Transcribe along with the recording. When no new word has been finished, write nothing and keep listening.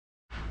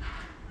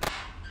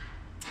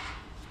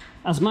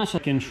As much as I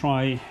can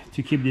try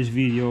to keep this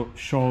video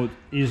short,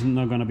 is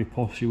not gonna be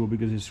possible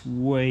because it's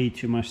way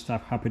too much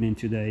stuff happening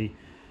today.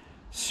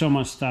 So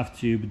much stuff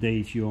to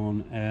update you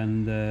on,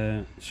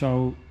 and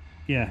so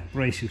yeah,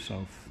 brace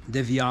yourself.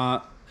 The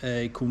VR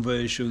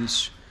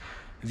conversions,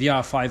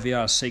 VR5,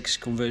 VR6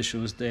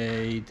 conversions,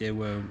 they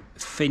were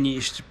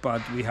finished,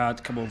 but we had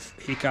a couple of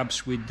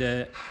hiccups with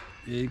the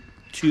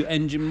two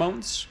engine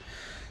mounts,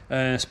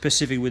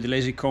 specifically with the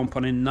laser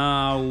component.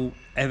 Now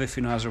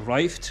everything has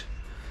arrived,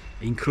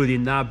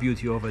 including that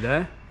beauty over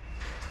there.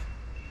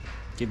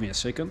 Give me a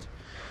second.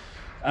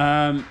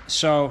 And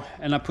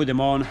I put them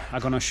on.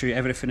 I'm gonna show you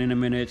everything in a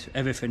minute.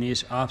 Everything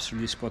is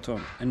absolutely spot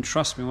on, and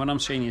trust me, what I'm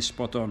saying is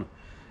spot on,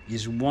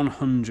 is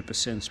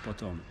 100%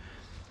 spot on.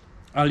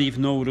 I leave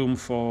no room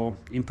for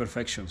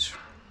imperfections,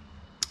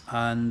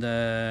 and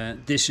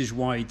this is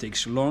why it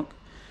takes so long.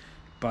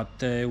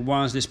 But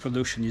once this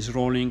production is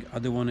rolling, I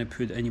don't want to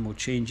put any more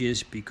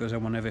changes because I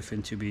want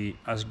everything to be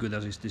as good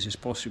as this is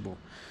possible.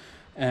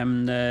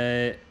 And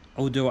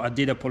although I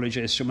did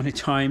apologize so many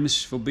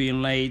times for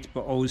being late,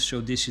 but also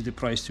this is the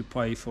price to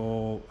pay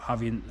for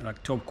having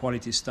like top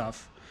quality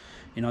stuff.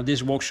 You know,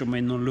 this workshop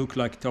may not look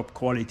like top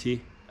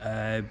quality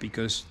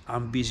because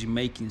I'm busy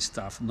making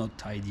stuff, not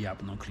tidy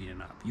up, not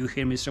cleaning up. You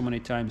hear me so many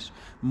times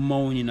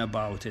moaning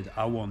about it.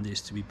 I want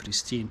this to be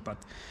pristine, but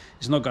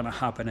it's not gonna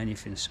happen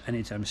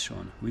anytime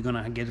soon. We're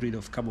gonna get rid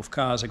of a couple of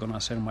cars. I'm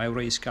gonna sell my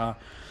race car,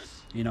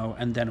 you know,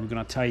 and then we're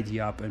gonna tidy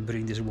up and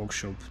bring this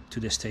workshop to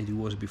the state it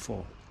was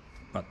before.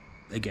 But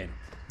again,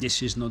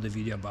 this is not the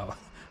video about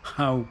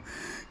how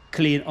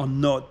clean or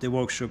not the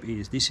workshop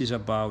is. This is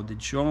about the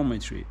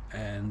geometry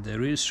and the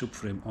real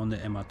subframe on the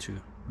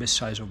MR2,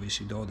 besides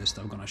obviously the other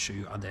stuff I'm gonna show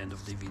you at the end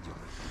of the video.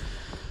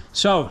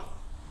 So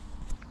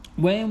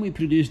when we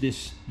produced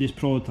this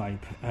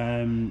prototype,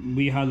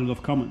 we had a lot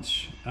of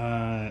comments.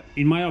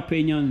 In my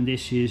opinion,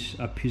 this is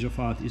a piece of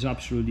art. It's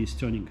absolutely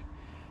stunning.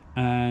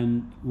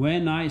 And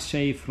when I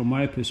say from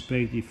my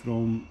perspective,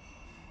 from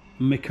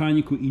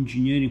mechanical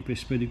engineering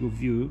perspective of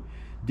view,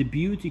 the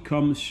beauty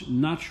comes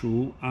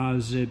natural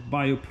as a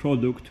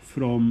byproduct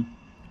from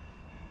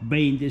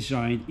being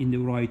designed in the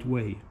right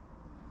way.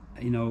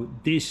 You know,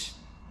 this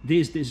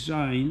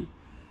design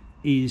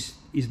is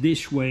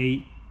this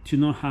way to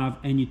not have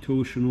any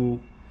torsional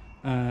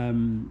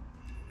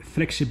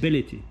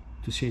flexibility,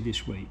 to say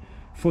this way,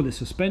 for the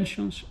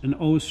suspensions and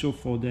also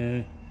for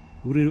the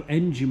rear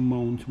engine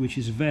mount, which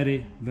is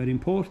very, very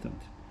important.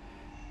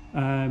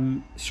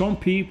 Some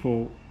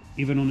people,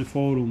 even on the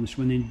forums,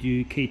 when they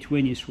do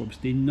K20 swaps,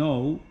 they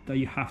know that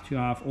you have to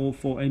have all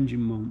 4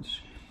 engine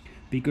mounts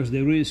because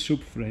the rear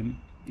subframe,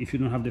 if you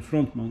don't have the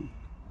front mount,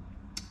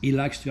 it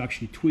likes to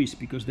actually twist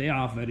because they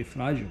are very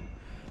fragile.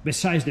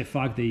 Besides the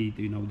fact they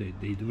do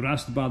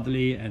rust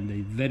badly and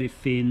they're very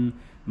thin,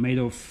 made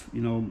of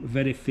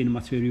very thin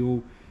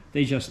material.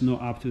 They're just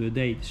not up to the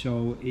date.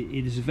 So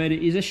it's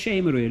a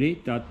shame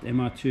really that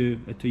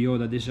MR2, a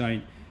Toyota,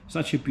 designed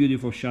such a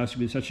beautiful chassis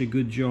with such a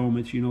good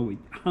geometry. You know, it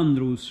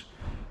handles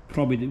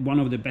probably one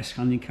of the best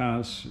handling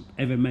cars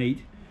ever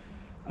made.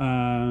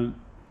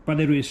 But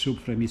the rear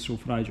subframe is so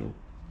fragile.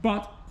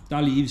 But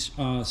that leaves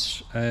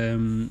us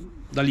the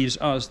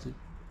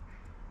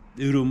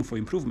room for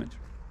improvement.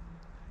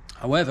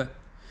 However,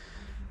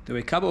 there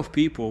were a couple of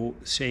people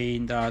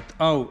saying that,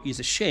 oh, it's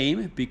a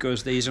shame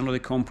because there is another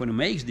company who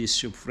makes these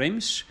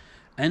subframes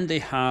and they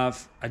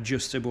have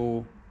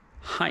adjustable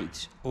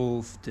height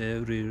of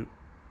the rear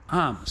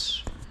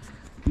arms.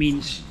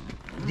 Means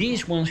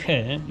these ones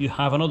here, you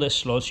have another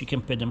slot, you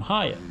can put them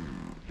higher.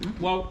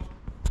 Well,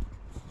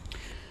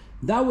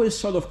 that will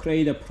sort of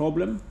create a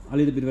problem, a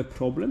little bit of a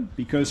problem,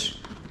 because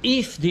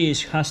if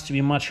this has to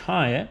be much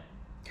higher,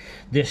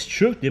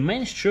 the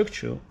main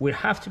structure will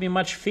have to be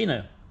much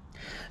thinner.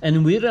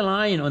 And we're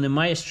relying on the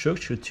main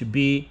structure to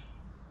be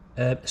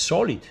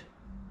solid,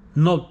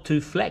 not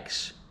to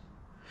flex.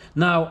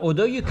 Now,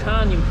 although you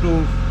can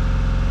improve...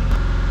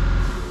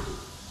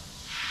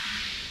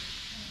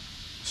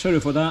 Sorry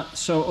for that.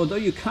 So, although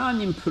you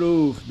can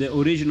improve the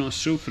original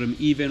subframe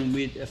even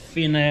with a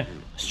thinner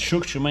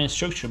structure, main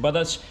structure, but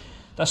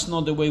that's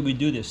not the way we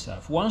do this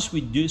stuff. Once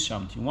we do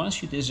something,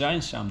 once you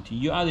design something,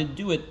 you either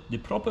do it the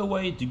proper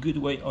way, the good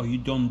way, or you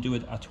don't do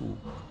it at all.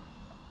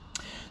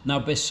 Now,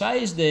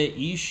 besides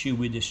the issue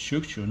with the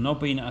structure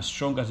not being as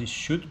strong as it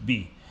should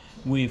be,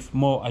 with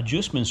more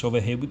adjustments over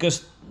here,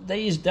 because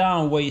there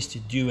are ways to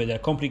do it, there are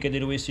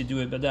complicated ways to do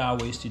it, but there are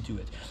ways to do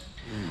it.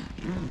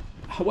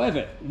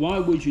 However, why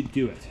would you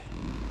do it?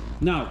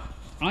 Now,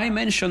 I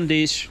mentioned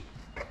this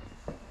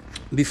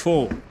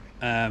before.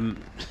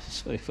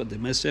 Sorry for the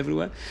mess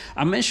everywhere.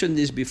 I mentioned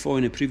this before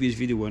in a previous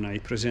video when I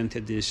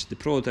presented the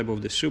prototype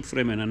of the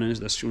subframe, and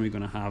announced that soon we're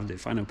going to have the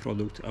final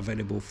product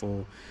available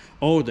for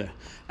order.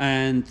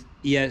 And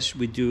yes,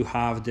 we do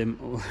have them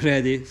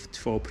already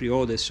for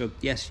pre-order, so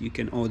yes, you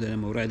can order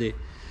them already,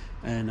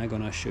 and I'm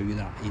going to show you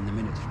that in a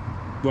minute.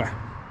 Well,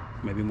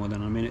 maybe more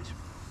than a minute.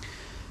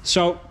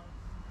 So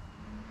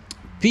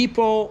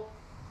people,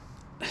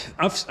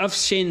 I've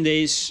seen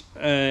this.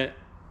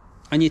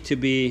 I need to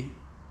be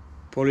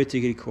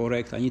politically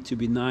correct. I need to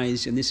be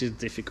nice, and this is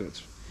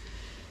difficult.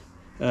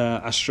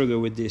 I struggle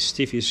with this.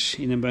 Steve is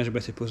in a much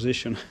better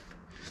position.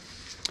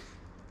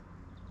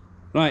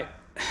 Right.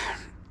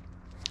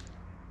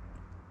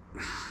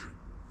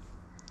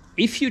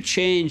 If you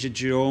change the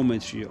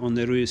geometry on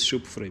the rear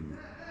subframe,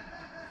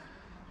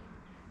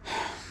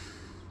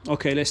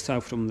 okay, let's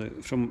start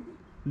from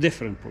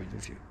different point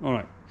of view. All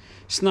right,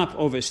 snap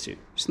oversteer.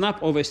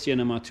 Snap oversteer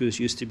and MR2s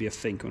used to be a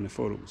thing on the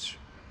forums,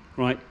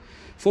 right?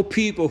 For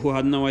people who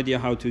had no idea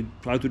how to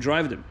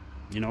drive them,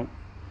 you know,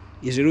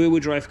 is a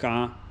rear-wheel drive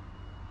car,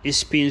 it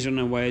spins on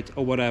a weight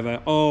or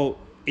whatever. Oh,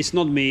 it's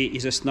not me,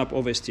 it's a snap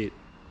oversteer.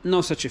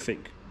 No such a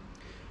thing.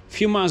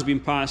 Few months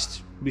been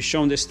passed, we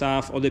shown the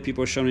stuff, other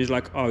people shown is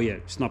like, oh yeah,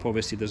 snap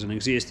oversteer doesn't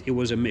exist, it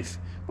was a myth.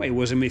 Well, it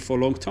was a myth for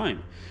a long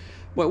time.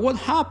 Well, what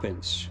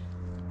happens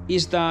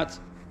is that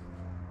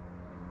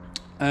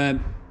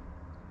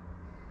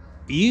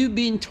you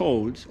being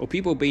told, or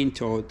people being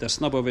told that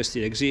snap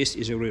oversteer exists,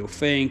 is a real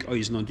thing, or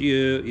it's not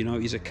you, you know,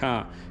 it's a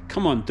car.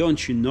 Come on,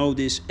 don't you know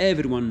this?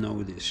 Everyone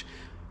knows this.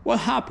 What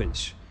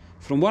happens?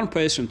 From one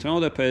person to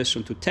another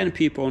person to 10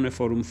 people on the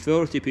forum,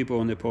 30 people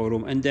on the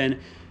forum, and then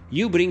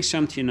you bring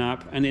something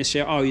up and they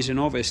say, oh, it's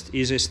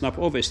a snap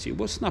oversteer.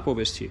 What's snap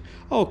oversteer?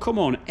 Oh, come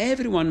on,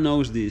 everyone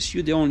knows this.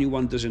 You're the only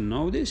one who doesn't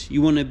know this.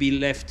 You want to be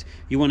left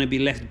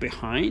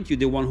behind. You're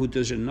the one who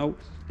doesn't know.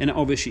 And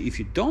obviously, if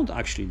you don't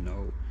actually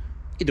know,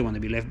 you don't want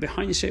to be left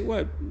behind. You say,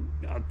 well,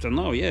 I don't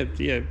know, yeah,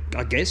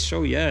 I guess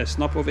so, yeah,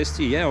 snap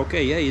oversteer, yeah,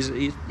 okay, yeah,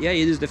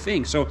 it is the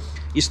thing. So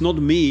it's not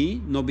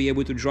me not be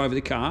able to drive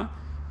the car,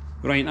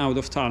 running out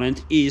of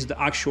talent, is the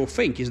actual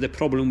thing, is the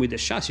problem with the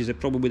chassis, the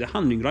problem with the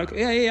handling, right?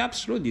 Yeah,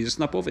 absolutely, it's a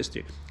snap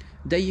oversteer.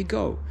 There you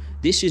go.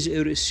 This is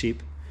a recipe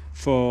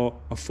for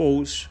a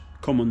false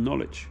common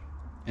knowledge.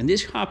 And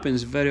this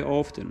happens very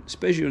often,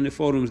 especially on the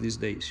forums these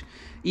days.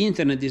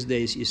 Internet these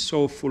days is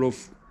so full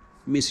of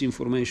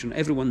misinformation,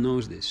 everyone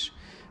knows this.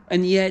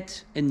 And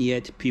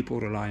yet people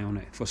rely on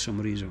it for some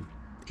reason.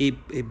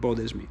 It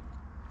bothers me.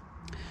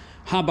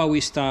 How about we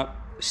start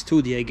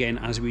study again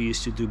as we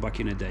used to do back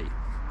in the day?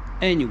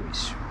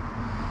 Anyways,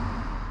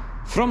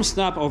 from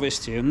snap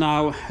oversteer,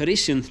 now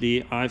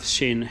recently I've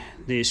seen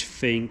this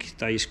thing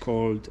that is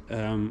called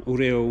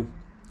real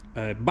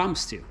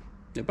bumpsteer.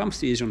 The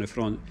bumpsteer is on the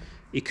front.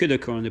 It could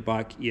occur on the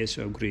back, yes,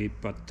 I agree,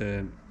 but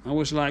I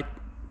was like,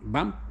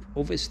 bump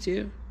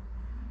oversteer?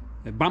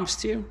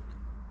 Bumpsteer?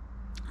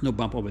 No,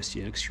 bump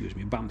oversteer, excuse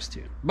me,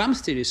 bumpsteer.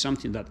 Bumpsteer is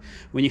something that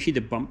when you hit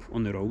a bump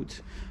on the road,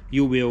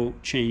 you will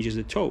change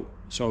the toe.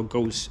 So it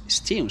goes,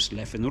 steers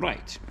left and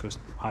right, because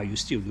how you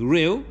steer. The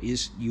rear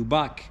is you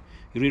back,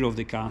 the rear of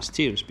the car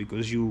steers,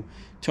 because you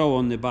toe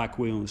on the back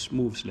wheels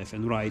moves left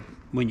and right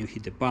when you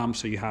hit the bump,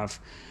 so you have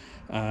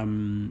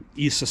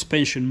your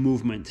suspension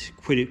movement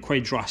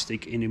quite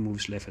drastic, and it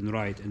moves left and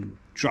right and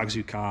drags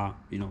your car,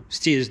 you know,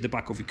 steers the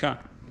back of your car.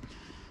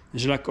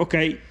 It's like,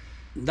 okay,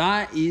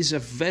 that is a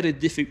very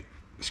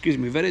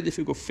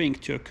difficult thing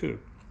to occur.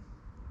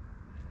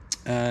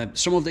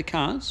 Some of the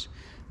cars,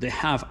 they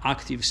have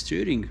active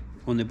steering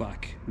on the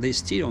back. They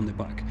steer on the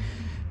back.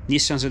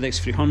 Nissan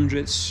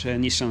ZX300s,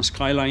 Nissan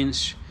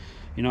Skylines,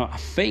 you know, I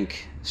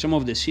think some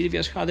of the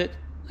Silvias had it.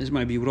 This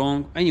might be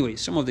wrong. Anyway,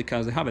 some of the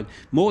cars, they have it.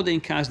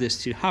 Modern cars, they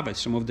still have it.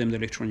 Some of them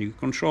electronically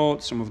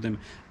controlled, some of them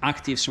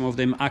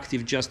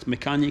active just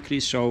mechanically.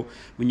 So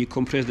when you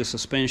compress the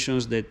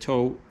suspensions, the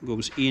toe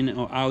goes in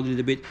or out a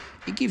little bit.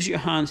 It gives you a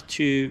hand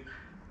to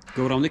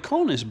go around the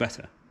corners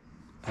better.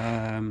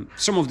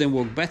 Some of them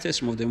work better,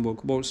 some of them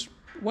work worse,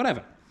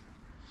 whatever.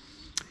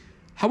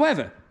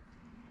 However,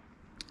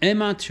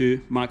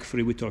 MR2,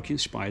 Mk3, we're talking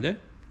Spider,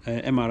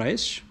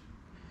 MRS.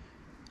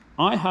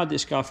 I had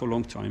this car for a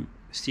long time.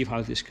 Steve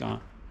had this car.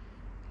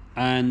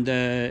 And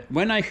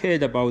when I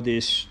heard about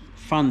this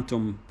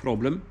phantom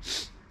problem,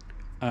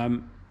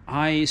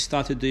 I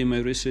started doing my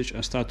research.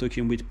 I started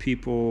talking with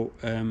people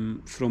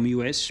from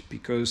US,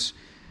 because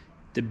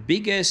the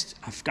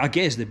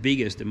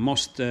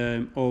most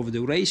of the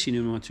racing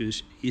in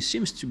MR2s, it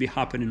seems to be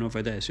happening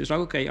over there. So it's like,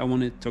 okay, I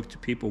want to talk to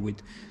people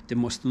with the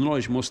most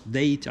knowledge, most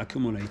data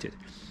accumulated.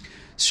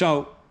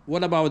 So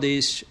what about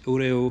this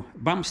real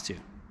bumpsteer?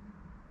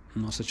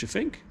 Not such a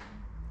thing.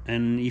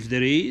 And if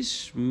there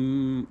is,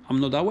 I'm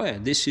not aware.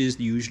 This is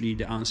usually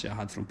the answer I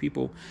had from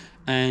people,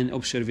 and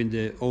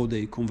observing all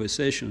the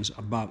conversations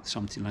about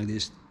something like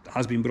this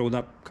has been brought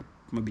up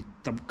maybe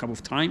a couple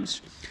of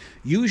times,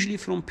 usually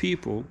from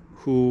people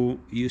who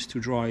used to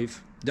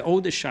drive the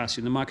older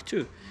chassis, the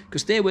Mk2,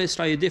 because they were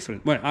slightly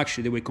different. Well,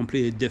 actually, they were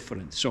completely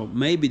different. So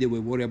maybe they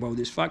were worried about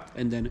this fact,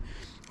 and then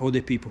all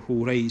the people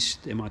who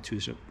raced the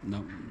MR2s, so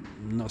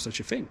no such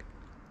a thing.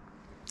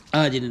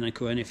 I didn't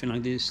occur anything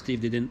like this.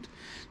 Steve didn't.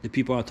 The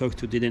people I talked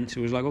to didn't. It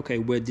was like, okay,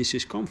 where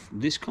this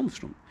comes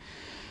from.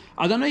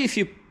 I don't know if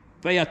you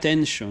pay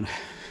attention.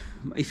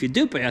 If you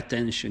do pay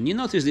attention, you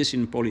notice this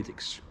in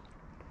politics,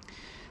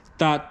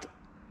 that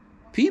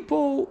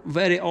people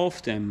very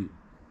often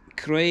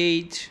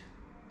create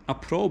a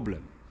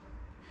problem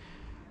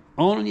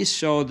only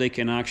so they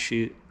can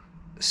actually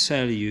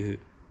sell you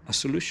a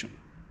solution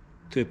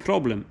to a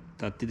problem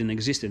that didn't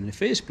exist in the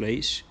first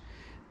place,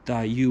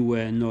 that you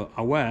were not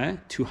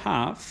aware to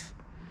have,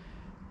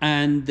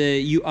 and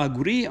you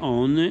agree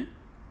on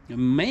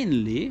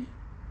mainly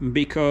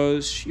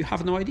because you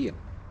have no idea.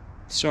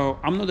 So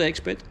I'm not the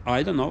expert,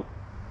 I don't know.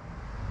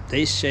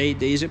 They say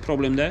there is a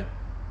problem there,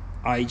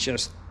 I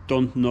just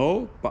don't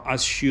know, but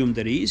assume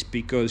there is,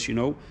 because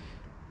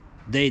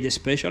they the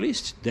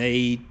specialists,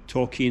 they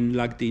talking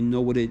like they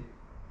know what they're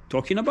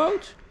talking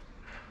about.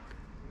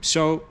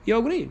 So you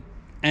agree,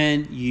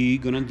 and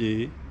you're gonna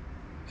do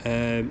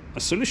a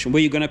solution,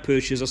 where you're gonna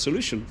purchase a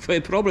solution for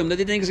a problem that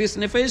didn't exist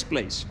in the first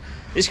place.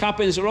 This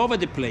happens all over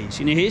the place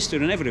in history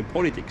and every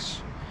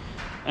politics,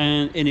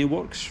 and it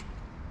works.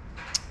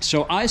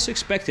 So I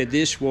suspected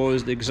this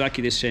was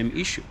exactly the same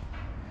issue,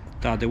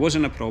 that there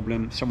wasn't a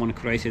problem, someone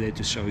created it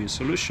to sell you a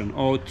solution,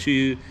 or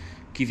to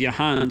give you a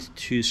hand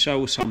to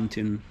sell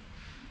something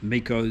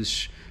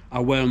because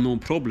a well-known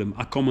problem,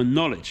 a common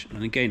knowledge.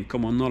 And again,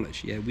 common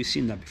knowledge, yeah, we've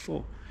seen that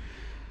before.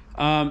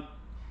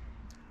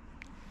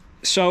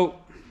 So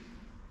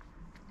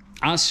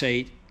I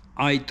said,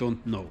 I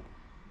don't know.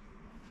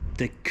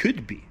 There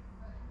could be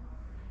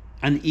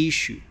an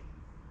issue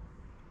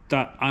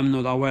that I'm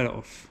not aware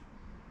of.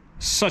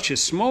 Such a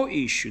small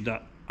issue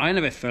that I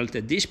never felt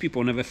it, these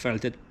people never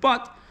felt it,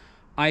 but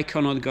I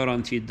cannot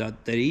guarantee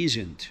that there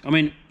isn't. I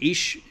mean,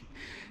 issue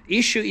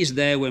is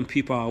there when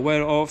people are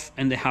aware of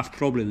and they have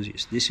problems.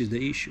 This is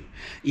the issue.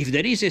 If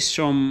there is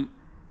some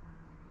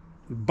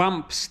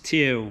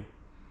bumpsteer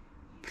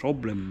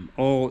problem,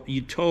 or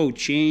your toe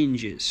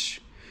changes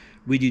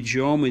with your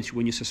geometry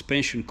when your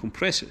suspension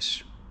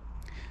compresses,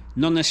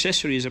 not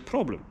necessarily is a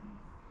problem,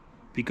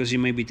 because it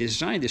may be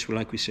designed this way,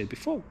 like we said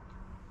before.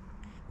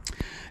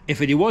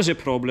 If it was a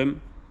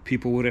problem,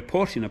 people were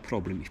reporting a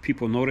problem. If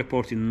people not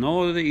reporting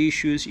all the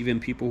issues, even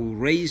people who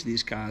raise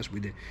these cars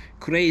with the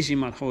crazy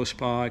mad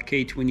horsepower,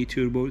 K20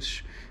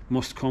 turbos,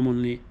 most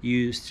commonly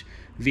used,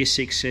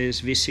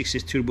 V6s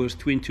turbos,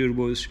 twin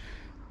turbos,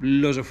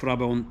 loads of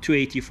rubber on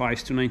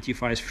 285s,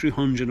 295s,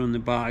 300 on the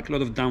back, a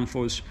lot of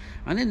downforce,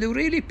 and then they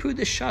really put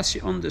the chassis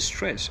under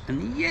stress,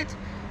 and yet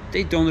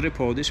they don't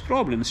report this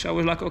problem. So I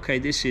was like, okay,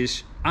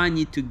 I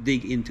need to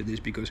dig into this,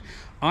 because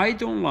I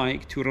don't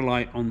like to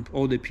rely on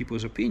other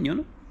people's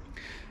opinion,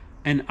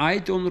 and I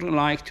don't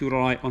like to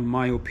rely on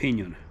my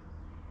opinion.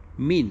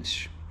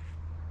 Means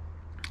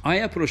I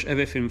approach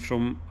everything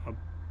from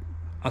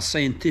a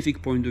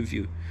scientific point of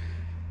view.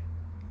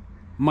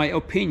 My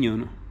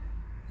opinion,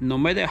 no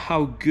matter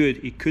how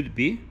good it could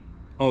be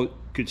or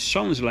could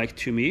sound like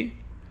to me,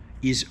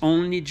 is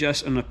only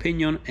just an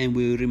opinion, and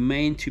will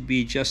remain to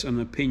be just an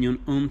opinion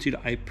until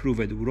I prove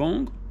it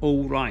wrong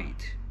or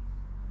right.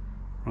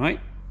 Right?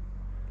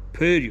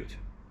 Period.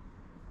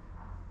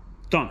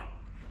 Done.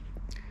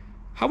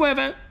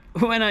 However,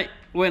 when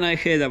I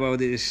heard about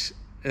this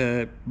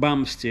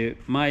bumpsteer,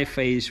 my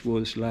face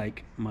was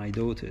like my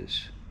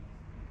daughter's.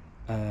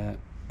 There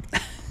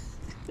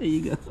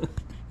you go.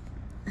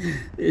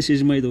 This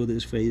is my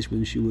daughter's face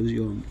when she was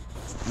young.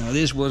 Now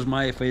this was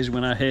my face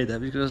when I heard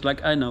that, because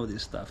like, I know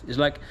this stuff. It's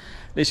like,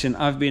 listen,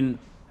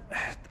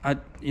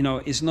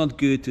 it's not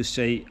good to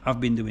say I've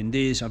been doing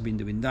this, I've been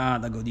doing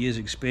that, I got years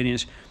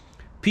experience.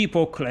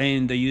 People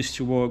claim they used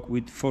to work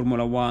with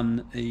Formula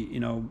One,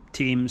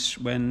 teams,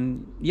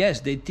 when yes,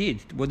 they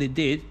did. What they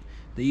did,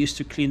 they used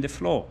to clean the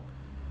floor.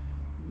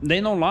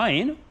 They're not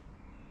lying,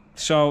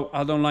 so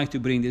I don't like to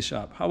bring this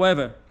up.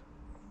 However,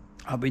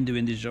 I've been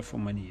doing this job for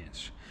many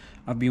years.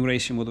 I've been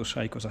racing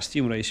motorcycles, I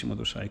still racing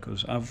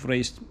motorcycles. I've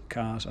raced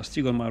cars, I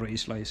still got my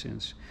race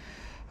license.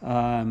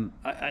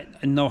 I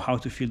know how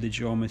to feel the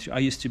geometry. I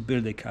used to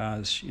build the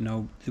cars,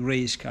 the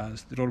race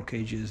cars, the roll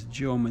cages,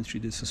 geometry,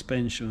 the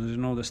suspensions,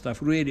 and all the stuff.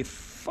 Really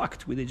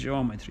fucked with the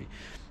geometry.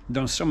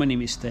 Done so many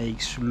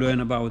mistakes, learn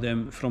about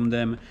them from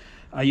them.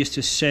 I used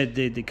to set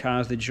the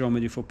cars, the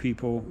geometry for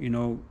people,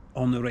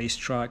 on the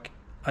racetrack.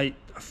 I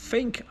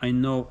think I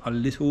know a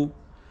little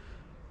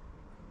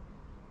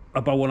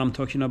about what I'm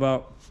talking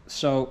about,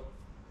 so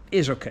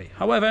it's okay.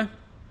 However,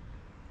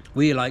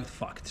 we like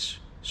facts.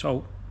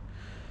 So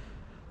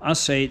I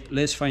said,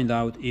 let's find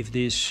out if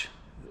this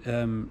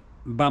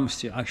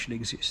bumpsteer actually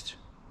exists.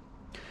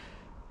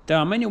 There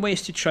are many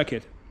ways to check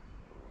it.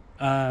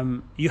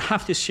 You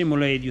have to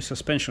simulate your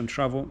suspension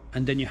travel,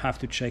 and then you have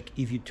to check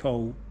if your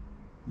toe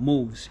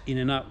moves in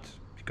and out,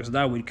 because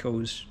that will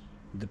cause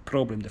the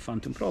problem, the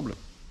phantom problem.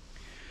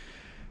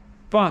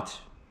 But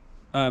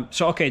there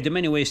are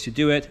many ways to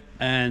do it,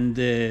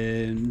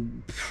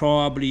 and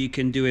probably you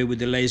can do it with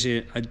the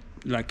laser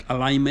like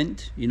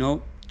alignment,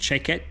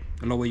 check it,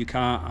 lower your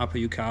car, upper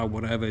your car,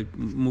 whatever,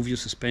 move your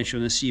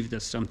suspension and see if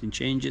that something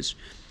changes.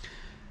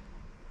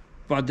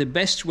 But the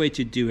best way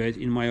to do it,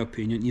 in my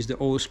opinion, is the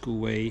old school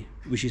way,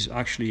 which is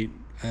actually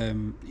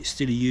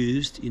still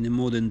used in the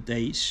modern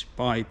days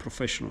by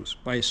professionals,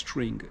 by a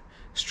string.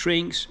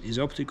 Strings is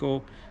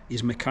optical,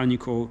 is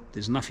mechanical,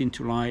 there's nothing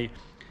to lie.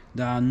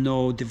 There are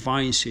no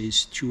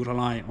devices to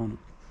rely on,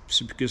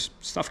 because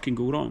stuff can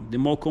go wrong. The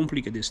more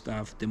complicated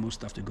stuff, the more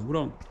stuff to go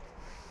wrong.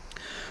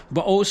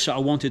 But also I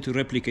wanted to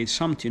replicate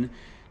something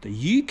that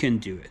you can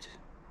do it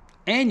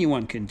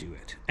anyone can do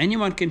it.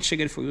 Anyone can check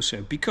it for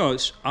yourself,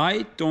 because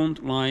I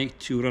don't like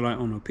to rely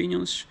on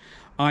opinions.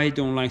 I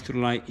don't like to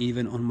rely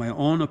even on my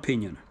own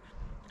opinion.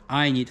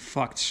 I need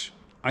facts.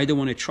 I don't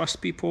want to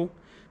trust people,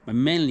 but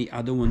mainly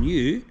I don't want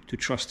you to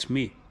trust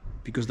me,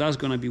 because that's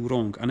going to be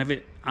wrong. I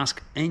never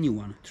ask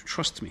anyone to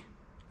trust me.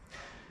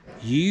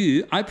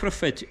 I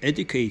prefer to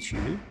educate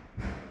you,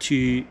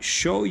 to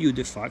show you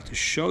the fact, to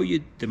show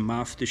you the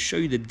math, to show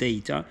you the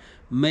data.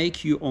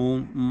 Make your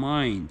own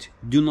mind.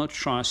 Do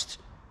trust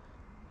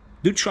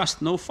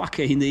no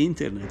fucker in the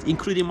internet,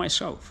 including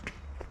myself.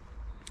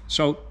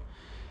 So,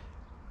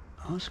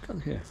 what's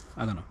called here?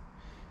 I don't know.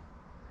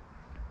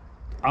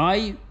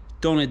 I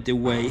done it the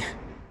way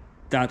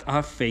that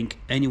I think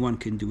anyone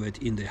can do it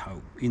in their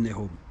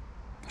home.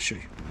 I'll show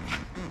you.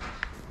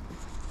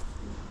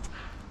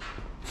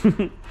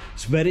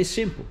 It's very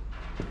simple.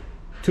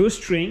 2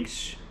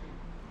 strings,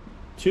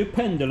 2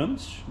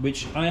 pendulums,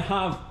 which I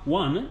have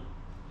one.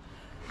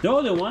 The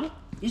other one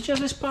is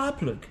just a spark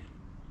plug.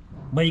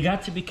 But you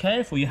got to be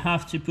careful. You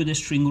have to put a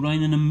string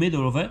right in the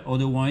middle of it,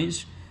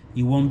 otherwise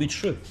it won't be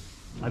true.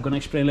 I'm going to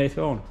explain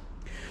later on.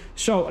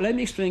 So let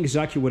me explain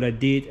exactly what I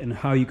did and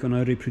how you can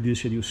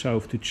reproduce it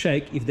yourself to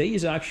check if there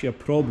is actually a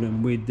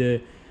problem with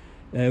the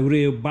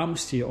real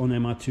bumpsteer on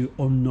MR2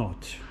 or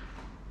not.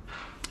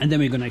 And then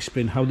we're going to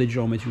explain how the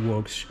geometry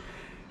works.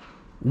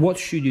 What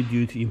should you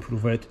do to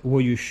improve it? What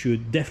you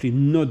should definitely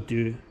not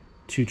do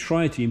to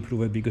try to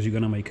improve it, because you're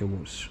going to make it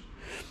worse.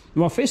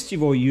 Well, first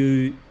of all,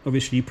 you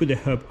put the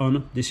hub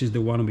on. This is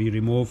the one we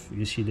remove.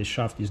 You see the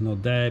shaft is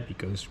not there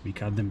because we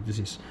cut them. This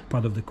is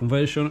part of the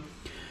conversion.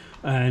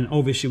 And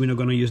obviously we're not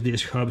going to use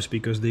these hubs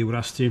because they're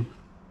rusty.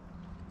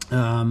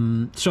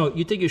 So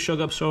you take your shock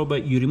absorber,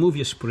 you remove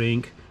your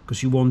spring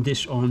because you want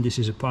this on. This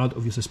is a part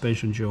of your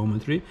suspension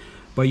geometry,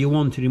 but you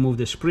want to remove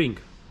the spring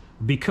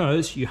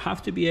because you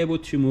have to be able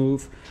to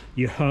move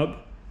your hub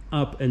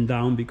up and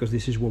down, because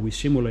this is what we're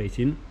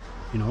simulating,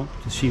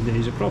 to see if there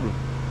is a problem.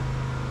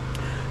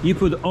 You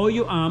put all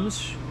your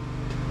arms,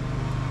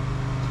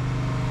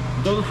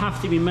 don't have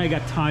to be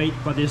mega tight,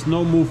 but there's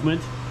no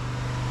movement,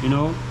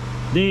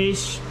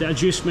 This, the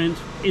adjustment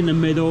in the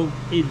middle,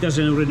 it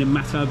doesn't really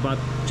matter, but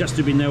just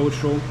to be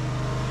neutral.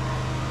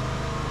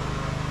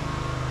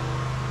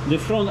 The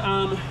front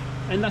arm,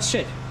 and that's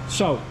it.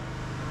 So,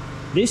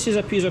 this is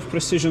a piece of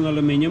precision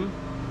aluminium.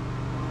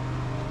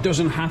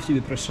 Doesn't have to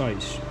be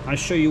precise. I'll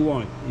show you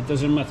why. It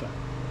doesn't matter.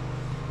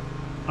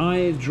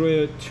 I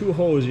drilled 2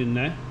 holes in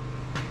there.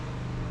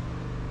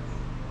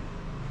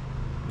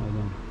 Hold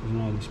on, there's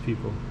no these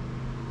people.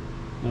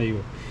 There you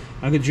go.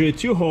 I could drill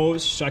 2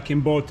 holes so I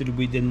can bolt it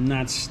with the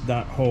nuts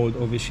that hold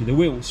obviously the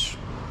wheels.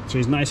 So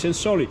it's nice and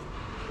solid.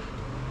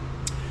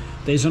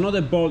 There's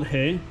another bolt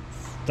here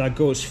that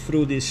goes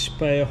through these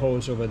spare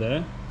holes over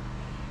there.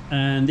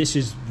 And this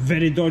is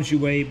very dodgy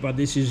way, but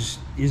this is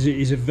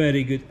a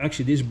very good,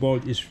 actually this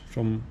bolt is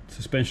from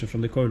suspension from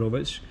the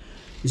coilovers.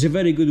 It's a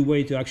very good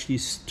way to actually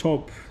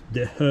stop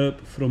the hub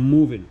from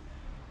moving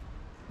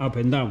up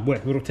and down, well,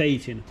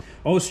 rotating.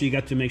 Also, you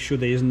got to make sure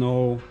there's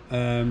no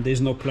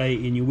play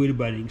in your wheel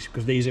bearings,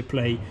 because there is a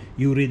play,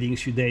 your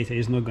readings, your data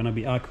is not going to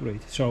be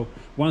accurate. So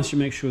once you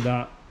make sure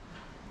that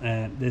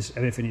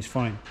everything is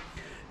fine,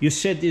 you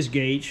set this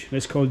gauge.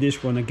 Let's call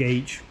this one a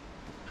gauge,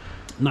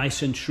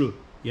 nice and true.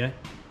 Yeah,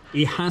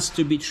 it has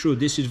to be true.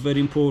 This is very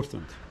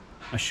important.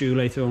 I'll show you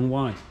later on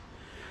why.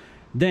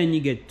 Then you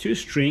get 2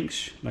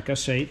 strings, like I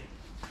said.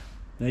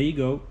 There you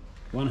go,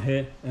 one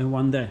here and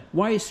one there.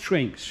 Why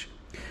strings?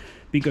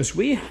 Because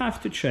we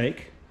have to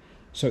check.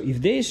 So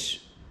if this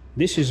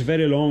is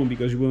very long,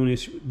 because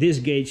this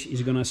gauge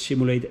is going to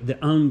simulate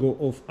the angle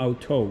of our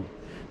toe.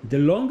 The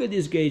longer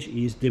this gauge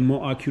is, the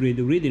more accurate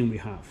the reading we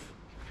have.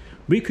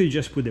 We could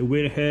just put the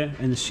wheel here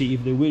and see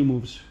if the wheel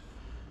moves.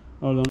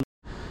 Hold on.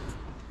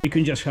 You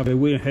can just have a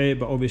wheel here,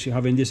 but obviously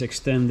having this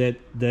extended,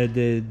 it's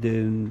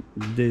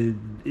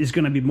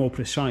going to be more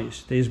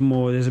precise. There's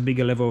a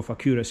bigger level of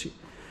accuracy.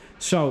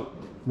 So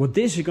what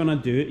this is going to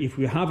do, if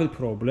we have a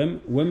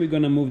problem, when we're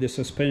going to move the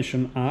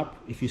suspension up,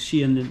 if you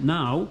see it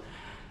now,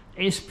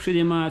 it's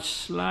pretty much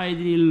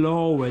slightly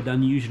lower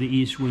than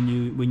usually is when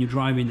you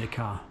drive in the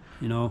car.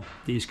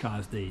 These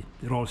cars,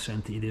 they're all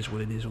center, it is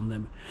what it is on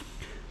them.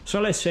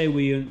 So let's say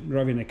we're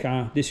driving a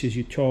car, this is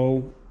your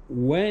toe.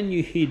 When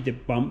you hit the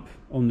bump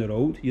on the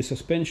road, your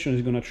suspension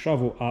is going to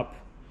travel up.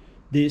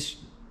 This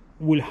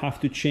will have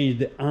to change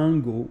the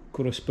angle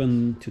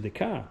corresponding to the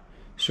car.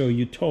 So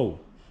your toe,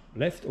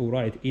 left or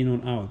right, in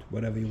or out,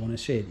 whatever you want to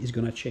say, it is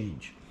going to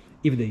change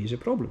if there is a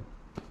problem.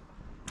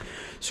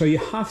 So you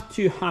have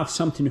to have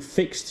something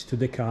fixed to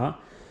the car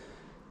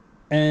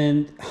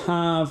and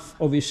have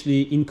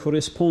obviously in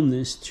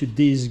correspondence to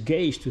this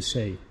gauge to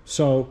say.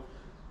 So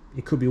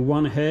it could be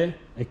one here,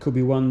 it could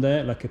be one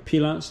there, like a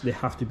pillars. They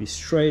have to be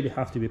straight, they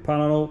have to be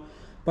parallel.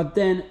 But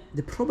then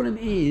the problem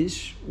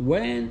is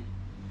when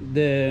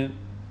the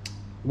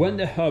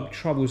hub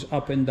travels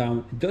up and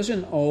down, it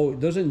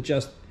doesn't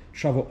just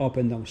travel up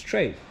and down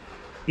straight.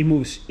 It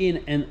moves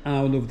in and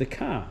out of the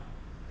car.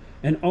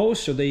 And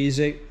also there's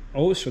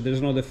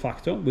another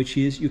factor, which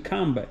is your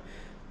camber.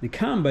 The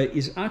camber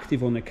is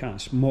active on the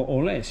cast, more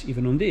or less.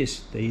 Even on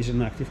this, there is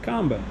an active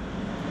camber.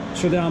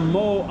 So there are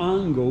more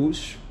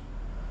angles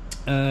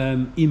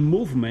in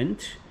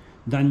movement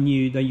than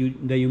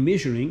you're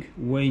measuring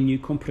when you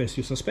compress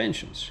your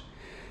suspensions.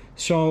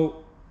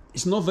 So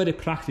it's not very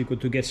practical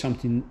to get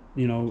something,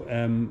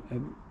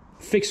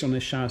 fixed on the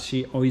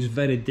chassis, or it's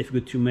very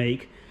difficult to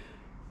make.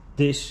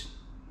 This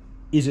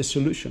is a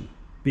solution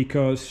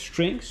because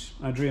strings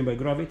are driven by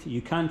gravity.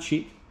 You can't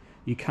cheat.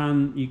 You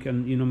can,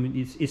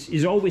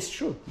 it's always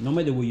true, no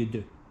matter what you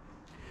do.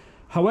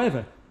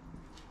 However,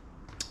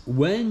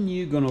 when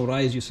you're gonna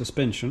raise your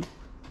suspension,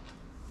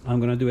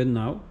 I'm gonna do it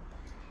now.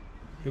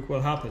 Look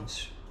what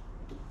happens.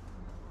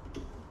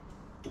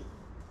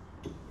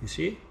 You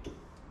see?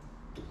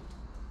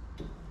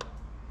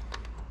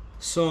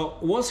 So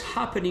what's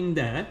happening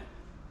there?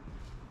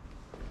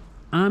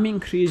 I'm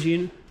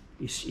increasing.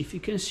 If you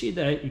can see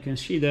that, you can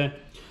see there.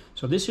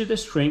 So this is the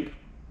string,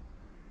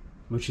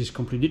 which is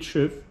completely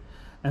true,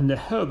 and the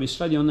hub is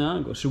slightly on the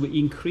angle. So we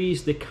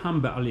increase the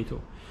camber a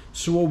little.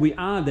 So what we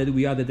added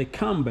the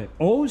camber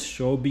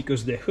also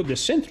because the hub, the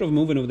center of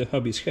movement of the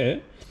hub is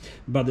here,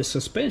 but the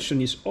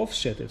suspension is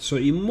offsetted, so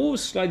it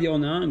moves slightly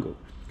on the angle.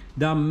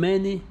 There are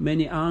many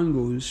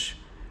angles,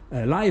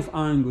 live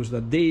angles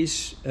that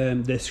this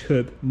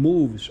hub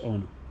moves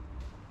on.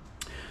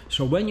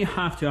 So when you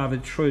have to have a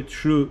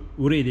true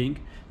reading,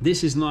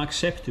 this is not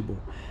acceptable.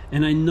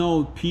 And I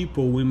know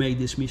people will make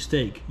this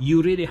mistake.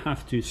 You really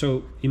have to.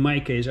 So in my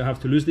case, I have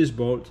to lose this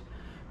bolt,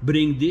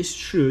 bring this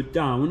screw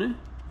down,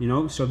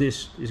 so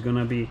this is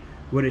gonna be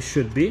where it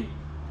should be,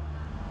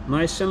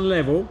 nice and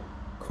level.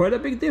 Quite a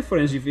big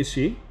difference if you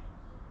see.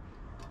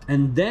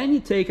 And then you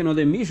take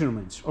another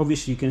measurements.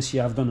 Obviously you can see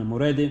I've done them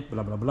already,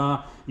 blah blah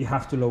blah. You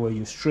have to lower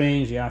your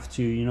strings, you have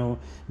to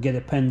get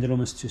the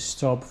pendulums to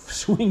stop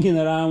swinging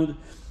around,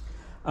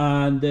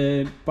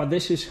 and but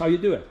this is how you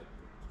do it.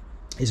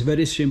 It's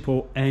very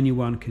simple.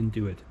 Anyone can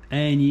do it.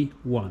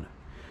 Anyone.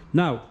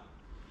 Now,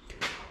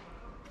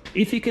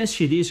 if you can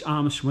see these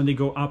arms when they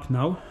go up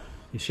now,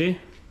 you see,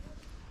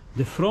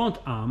 the front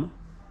arm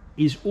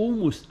is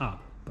almost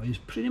up, but it's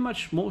pretty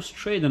much more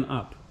straight than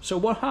up. So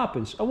what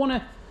happens? I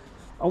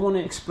wanna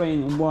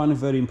explain one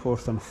very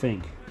important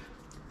thing.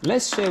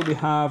 Let's say we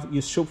have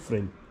your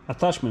subframe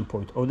attachment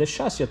point or the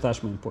chassis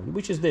attachment point,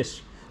 which is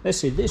this. Let's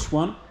say this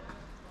one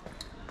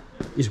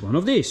is one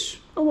of these,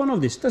 or one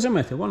of these, doesn't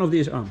matter, one of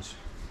these arms.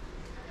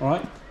 All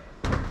right,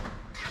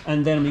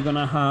 and then we're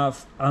gonna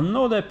have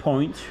another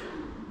point.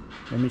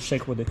 Let me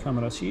check what the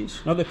camera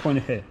sees. Another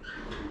point here.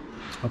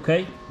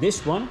 Okay,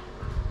 this one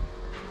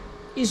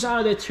is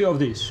either two of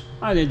these,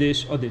 either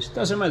this or this,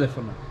 doesn't matter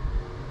for now.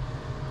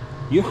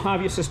 You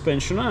have your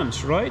suspension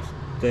arms, right?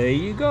 There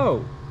you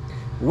go.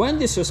 When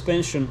the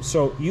suspension,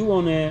 so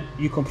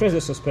you compress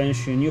the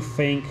suspension, you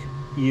think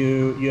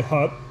your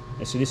hub,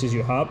 so this is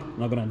your hub, I'm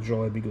not gonna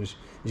draw it because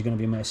it's gonna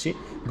be messy,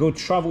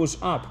 travels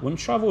up. When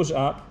travels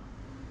up,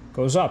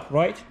 goes up,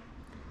 right?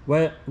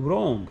 Well,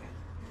 wrong,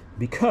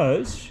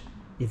 because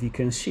if you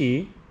can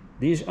see,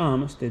 these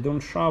arms, they don't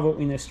travel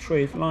in a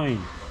straight line.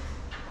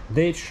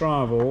 They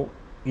travel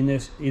in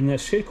a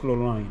circular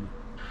line.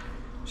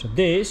 So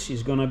this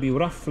is gonna be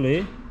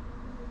roughly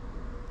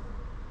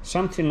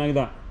something like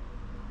that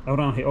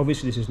around here.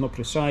 Obviously this is not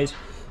precise,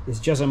 it's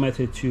just a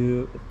method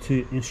to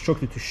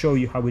instruct you, to show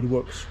you how it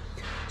works.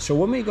 So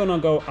when we're gonna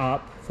go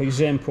up, for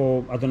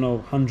example, I don't know,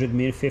 100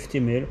 mil, 50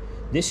 mil,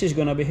 this is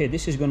gonna be here,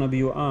 this is gonna be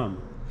your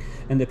arm.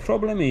 And the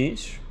problem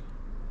is,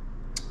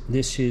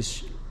 this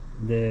is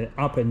the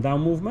up and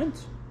down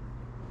movement,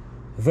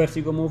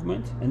 vertical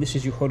movement, and this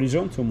is your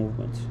horizontal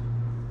movement.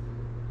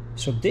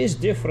 So this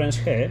difference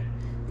here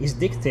is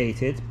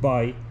dictated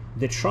by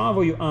the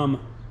travel your arm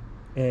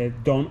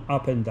done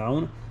up and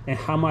down, and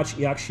how much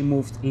you actually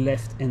moved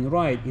left and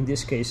right, in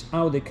this case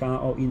out the car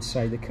or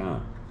inside the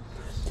car.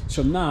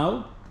 So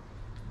now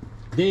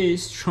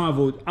this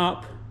traveled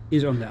up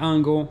is on the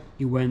angle,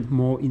 it went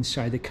more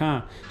inside the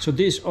car. So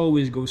this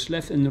always goes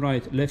left and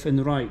right, left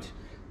and right.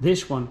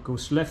 This one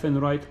goes left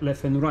and right,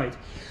 left and right.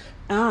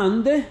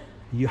 And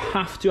you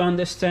have to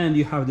understand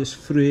you have this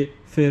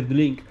third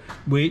link,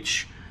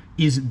 which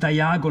is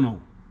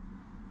diagonal.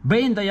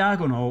 Being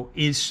diagonal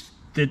is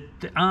that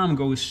the arm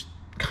goes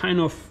kind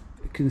of,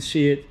 you can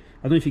see it,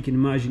 I don't know if you can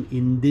imagine,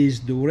 in this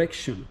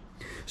direction.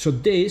 So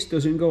this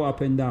doesn't go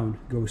up and down,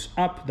 it goes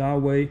up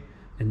that way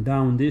and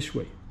down this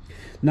way.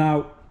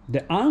 Now,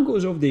 the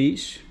angles of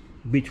these,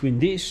 between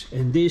this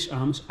and these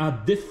arms, are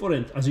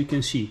different, as you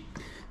can see.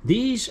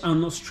 These are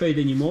not straight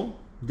anymore,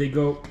 they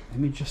go, let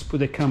me just put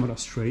the camera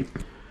straight.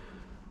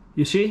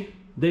 You see,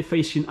 they're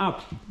facing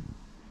up.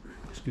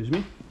 Excuse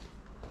me.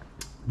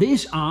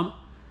 This arm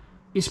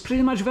is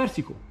pretty much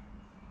vertical.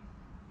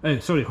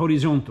 Sorry,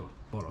 horizontal.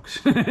 Bollocks.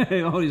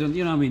 Horizontal,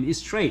 you know what I mean? It's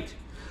straight.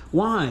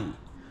 Why?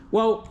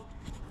 Well,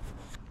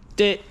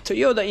 the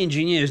Toyota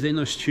engineers, they're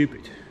not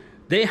stupid.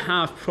 They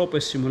have proper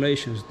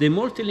simulations. The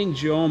multi-link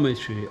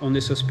geometry on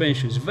the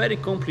suspension is very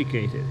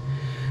complicated.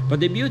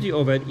 But the beauty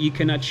of it, you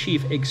can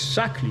achieve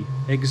exactly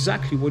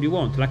what you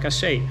want. Like I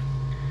say,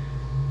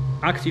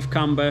 active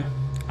camber,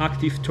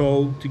 active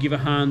toe to give a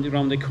hand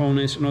around the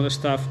corners and other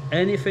stuff.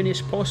 Anything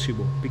is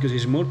possible because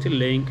it's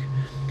multi-link.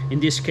 In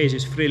this case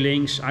it's 3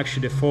 links.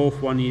 Actually the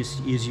fourth one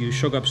is you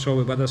shock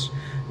absorber, but that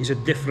is a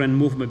different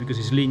movement because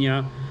it's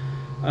linear.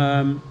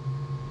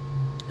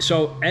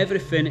 So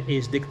everything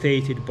is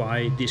dictated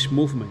by these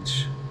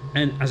movements,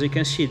 and as you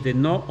can see, they're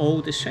not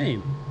all the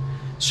same.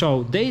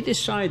 So they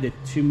decided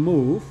to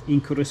move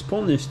in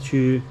correspondence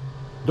to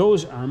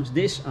those arms.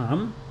 This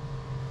arm,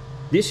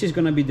 this is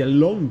going to be the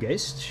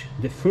longest,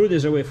 the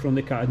furthest away from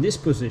the car in this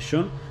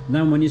position.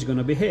 Now when it's going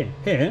to be here,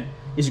 here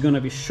is going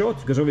to be short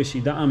because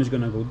obviously that arm is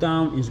going to go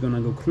down, it's going to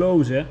go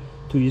closer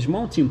to his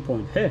mounting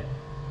point here.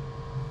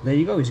 There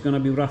you go, it's going to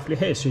be roughly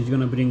here, so it's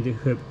going to bring the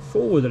hub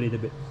forward a little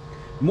bit.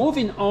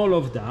 Moving all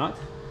of that,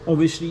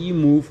 obviously you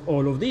move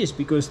all of this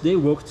because they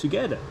work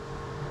together.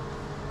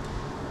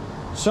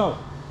 So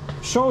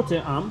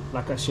shorter arm,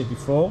 like I said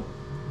before,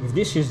 if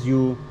this is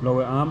your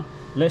lower arm,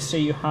 let's say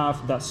you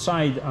have that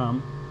side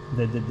arm,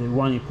 the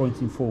one you're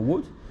pointing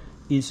forward,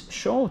 is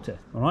shorter,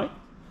 all right?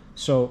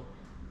 So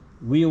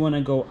we want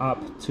to go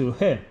up to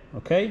here,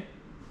 okay?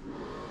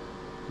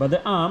 But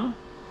the arm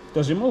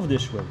doesn't move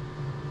this way,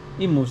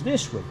 it moves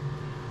this way.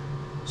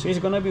 So it's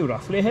going to be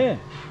roughly here.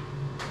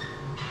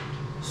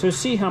 So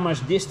see how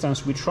much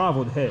distance we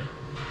traveled here.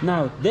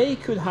 Now they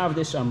could have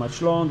this arm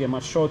much longer,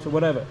 much shorter,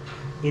 whatever.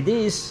 It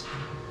is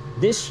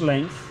this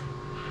length,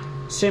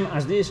 same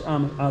as this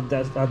arm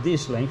at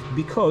this length,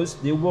 because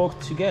they work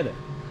together.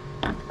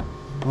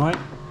 Right?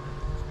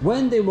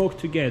 When they work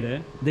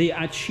together, they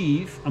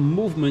achieve a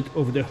movement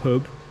of the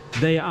hub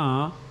they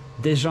are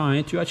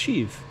designed to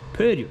achieve.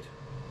 Period.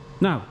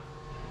 Now,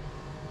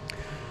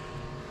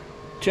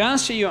 to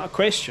answer your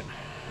question,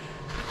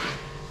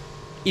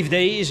 if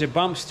there is a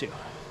bump steer,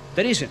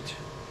 there isn't.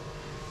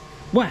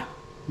 Well,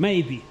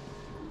 maybe.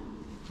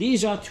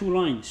 These are 2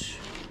 lines.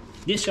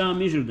 This I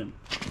measured them.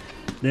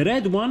 The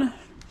red one,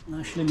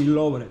 actually let me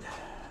lower it.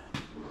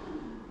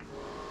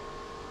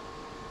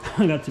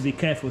 I got to be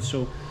careful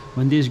so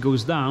when this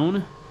goes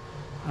down,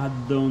 I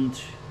don't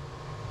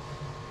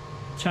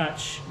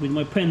touch with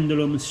my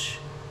pendulums.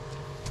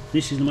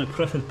 This is my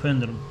preferred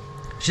pendulum.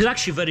 Which is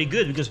actually very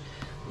good because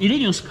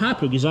Iridium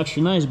Spark is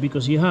actually nice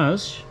because it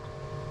has,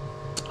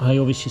 I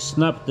obviously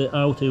snapped the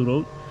outer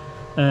rod.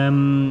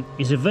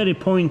 It's a very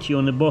pointy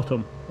on the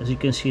bottom, as you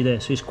can see there,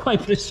 so it's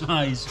quite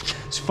precise.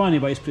 It's funny,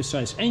 but it's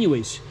precise.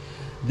 Anyways,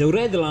 the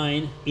red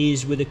line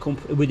is with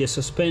the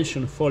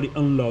suspension fully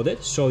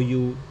unloaded, so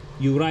you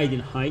ride in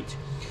height.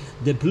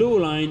 The blue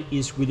line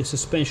is with the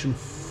suspension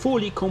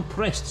fully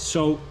compressed,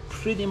 so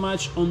pretty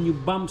much on your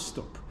bump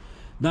stop.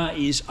 That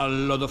is a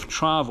lot of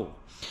travel.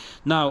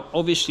 Now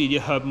obviously the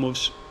hub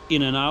moves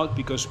in and out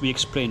because we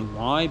explain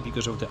why,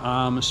 because of the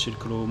arm,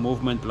 circular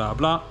movement, blah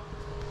blah.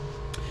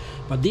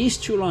 But these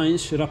 2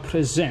 lines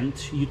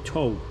represent your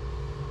toe.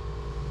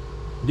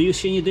 Do you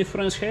see any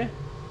difference here?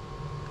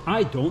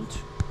 I don't.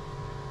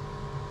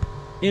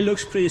 It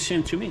looks pretty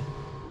same to me.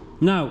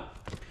 Now,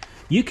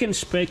 you can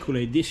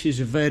speculate this is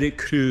a very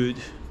crude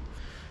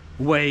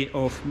way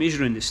of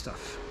measuring this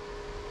stuff.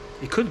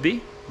 It could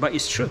be, but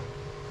it's true.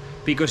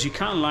 Because you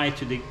can't lie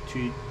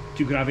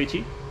to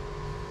gravity,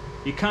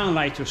 you can't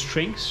lie to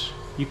strings,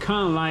 you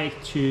can't lie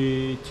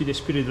to the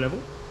spirit level.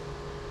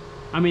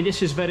 I mean,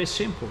 this is very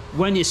simple.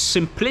 When it's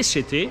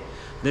simplicity,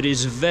 there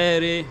is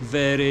very,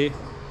 very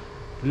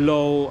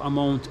low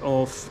amount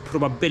of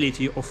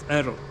probability of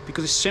error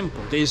because it's simple.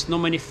 There's not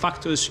many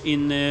factors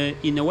in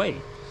a way.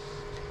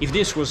 If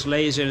this was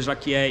laser, it's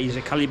like, yeah, is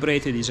it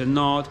calibrated, is it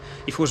not?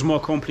 If it was more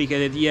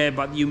complicated, yeah,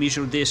 but you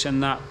measure this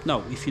and that.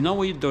 No, if you know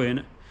what you're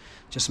doing,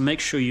 just make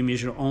sure you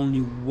measure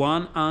only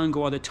one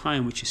angle at a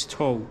time, which is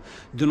toe.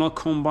 Do not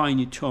combine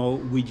your toe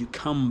with your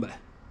camber.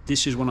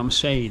 This is what I'm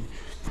saying.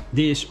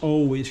 This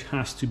always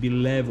has to be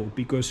level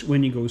because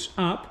when it goes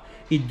up,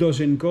 it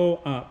doesn't go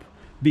up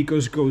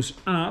because it goes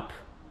up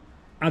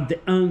at the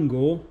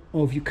angle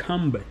of your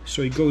camber.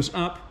 So it goes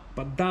up,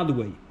 but that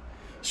way.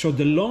 So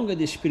the longer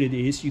the spirit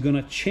is, you're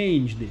gonna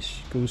change this.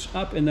 It goes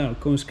up and down,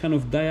 goes kind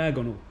of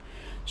diagonal.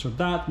 So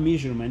that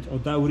measurement or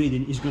that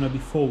reading is gonna be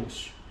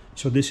false.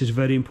 So this is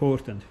very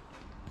important.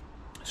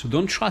 So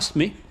don't trust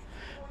me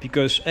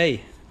because,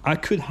 hey, I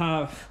could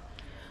have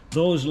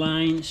those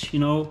lines, you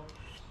know,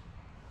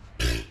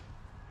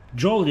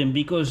 draw them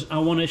because I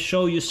want to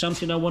show you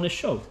something I want to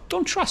show.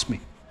 Don't trust me.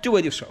 Do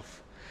it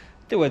yourself.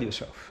 Do it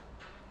yourself.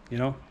 You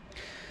know,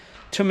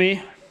 to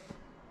me,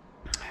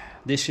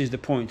 this is the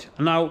point.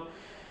 Now,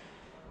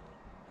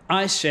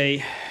 I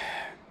say,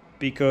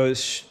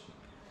 because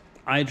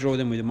I draw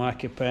them with a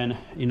marker pen,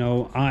 you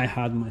know, I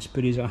had my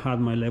spirits, I had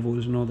my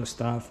levels and all the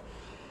stuff.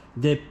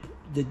 The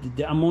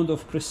amount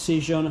of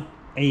precision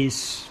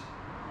is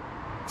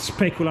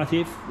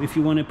speculative, if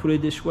you want to put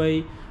it this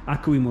way. I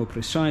could be more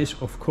precise,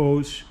 of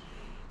course.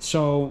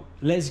 So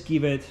let's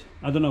give it,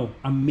 I don't know,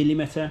 1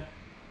 millimeter,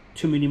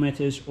 2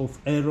 millimeters of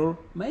error,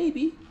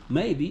 maybe,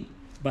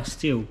 but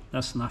still,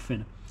 that's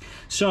nothing.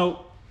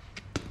 So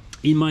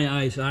in my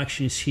eyes, I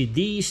actually see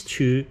these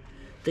 2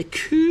 They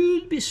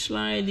could be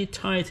slightly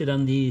tighter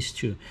than these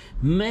two.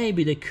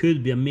 Maybe there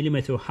could be a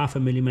millimeter or half a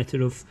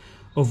millimeter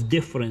of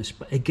difference.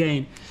 But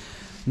again,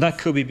 that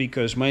could be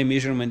because my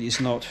measurement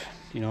is not,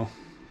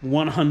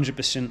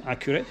 100%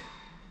 accurate.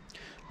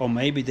 Or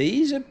maybe there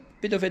is a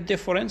bit of a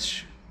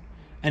difference.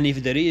 And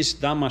if there is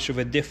that much of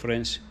a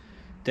difference,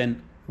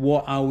 then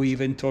what are we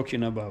even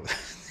talking about?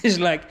 It's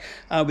like,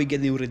 are we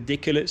getting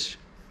ridiculous?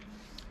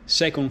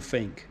 Second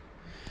thing,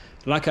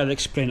 like I'll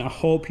explain, I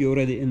hope you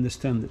already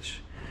understand this.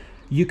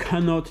 You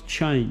cannot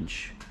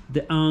change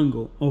the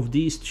angle of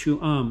these two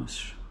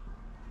arms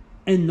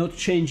and not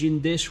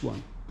changing this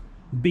one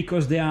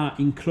because they are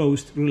in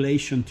close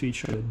relation to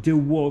each other. They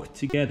work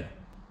together.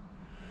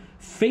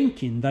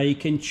 Thinking that you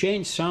can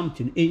change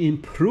something and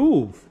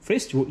improve,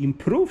 first of all,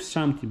 improve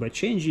something by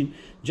changing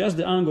just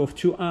the angle of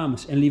two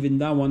arms and leaving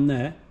that one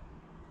there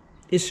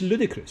is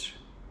ludicrous.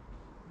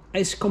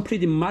 It's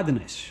completely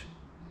madness.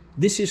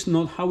 This is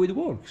not how it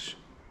works.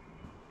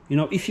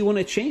 If you want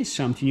to change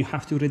something, you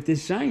have to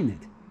redesign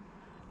it.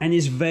 And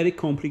it's a very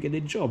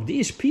complicated job.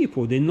 These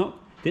people, they're not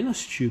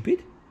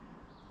stupid.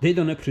 They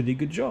done a pretty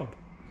good job.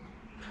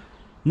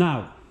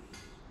 Now,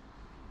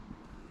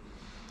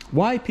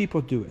 why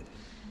people do it?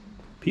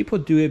 People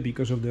do it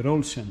because of the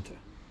roll center,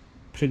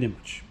 pretty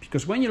much.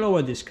 Because when you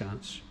lower these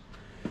cars,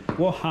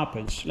 what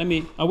happens?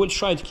 I will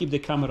try to keep the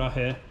camera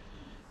here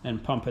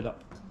and pump it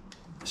up.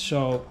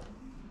 So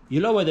you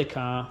lower the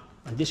car,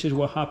 and this is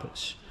what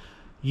happens.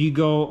 You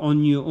go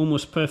on your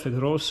almost perfect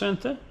roll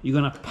center, you're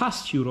gonna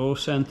pass your roll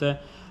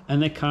center,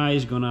 and the car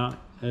is gonna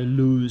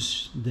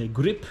lose the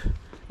grip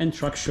and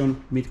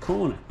traction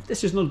mid-corner.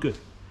 This is not good.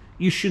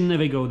 You should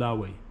never go that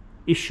way.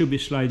 It should be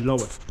slightly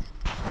lower.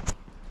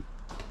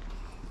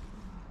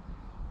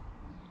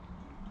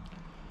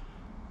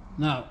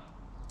 Now,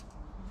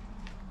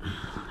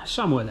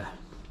 somewhere there,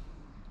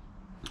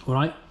 all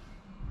right,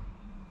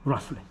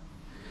 roughly.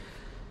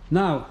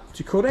 Now,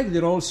 to correct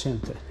the roll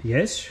center,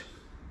 yes,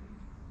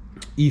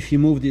 if you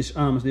move these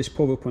arms, these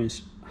power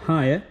points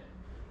higher,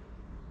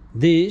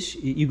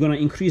 you're going to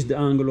increase the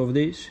angle of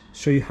this,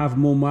 so you have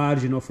more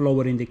margin of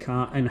lowering the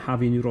car and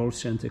having your roll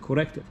center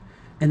corrected.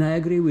 And I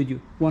agree with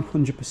you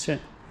 100%.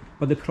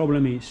 But the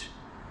problem is,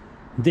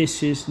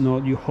 this is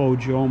not your whole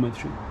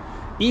geometry.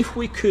 If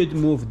we could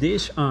move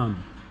this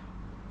arm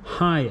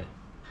higher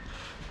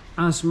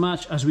as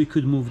much as we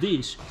could move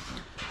this,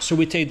 so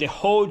we take the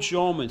whole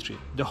geometry,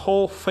 the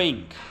whole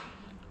thing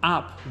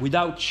up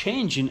without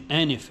changing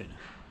anything,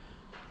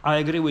 I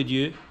agree with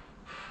you.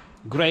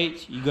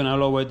 Great, you're gonna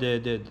lower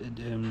the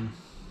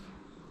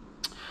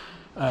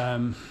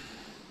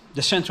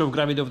center of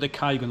gravity of the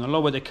car. You're gonna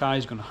lower the car.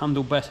 It's gonna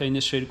handle better in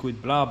the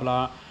circuit. Blah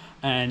blah,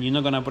 and you're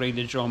not gonna break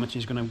the geometry.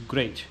 It's gonna be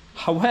great.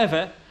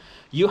 However,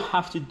 you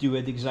have to do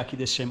it exactly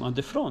the same on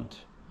the front,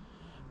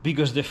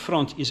 because the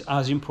front is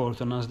as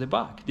important as the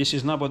back. This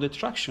is not about the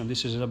traction.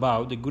 This is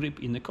about the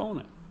grip in the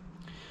corner.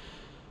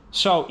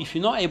 So if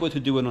you're not able to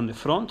do it on the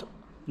front,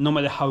 no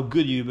matter how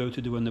good you're able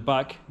to do it on the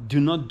back, do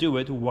not do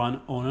it one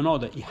on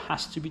another. It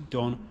has to be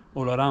done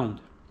all around.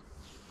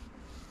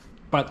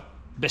 But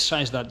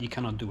besides that, you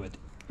cannot do it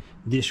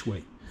this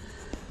way.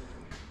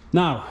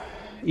 Now,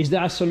 is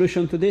there a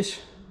solution to this?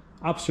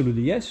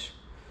 Absolutely yes.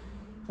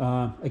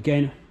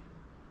 Again,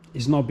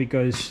 it's not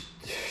because,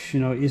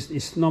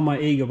 it's not my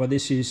ego, but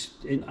this is,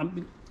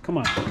 come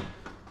on.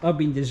 I've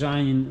been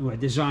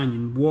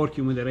designing,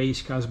 working with the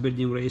race cars,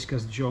 building race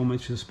cars,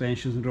 geometry,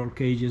 suspensions, and roll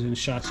cages and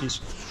chassis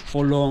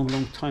for a long,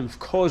 long time. Of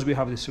course, we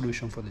have the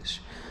solution for this.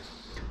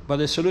 But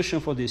the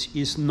solution for this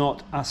is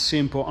not as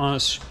simple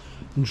as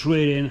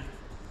drilling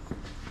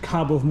a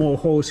couple of more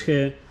holes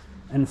here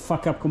and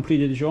fuck up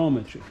completely the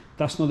geometry.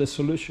 That's not the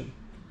solution.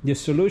 The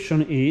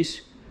solution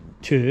is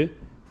to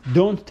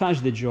don't touch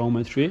the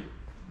geometry,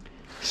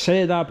 set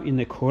it up in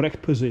the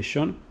correct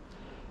position,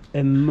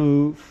 and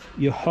move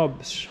your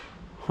hubs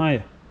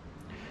higher.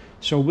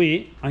 So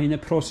we are in a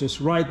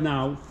process right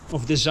now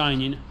of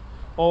designing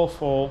all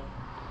four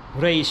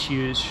race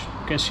use,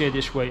 you can say it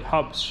this way,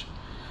 hubs.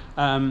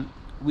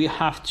 We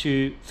have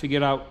to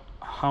figure out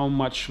how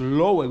much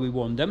lower we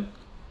want them,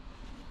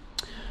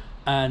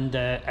 and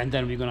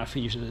then we're gonna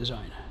finish the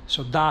design.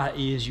 So that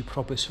is your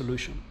proper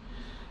solution.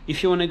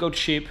 If you want to go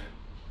cheap,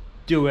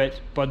 do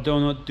it, but do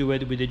not do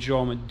it with the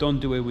geometry. Don't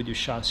do it with your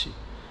chassis.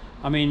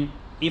 I mean,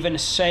 even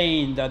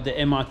saying that the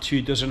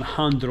MR2 doesn't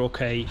handle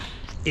okay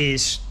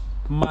is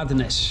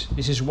madness.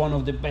 This is one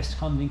of the best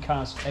handling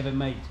cars ever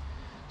made.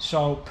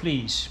 So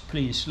please,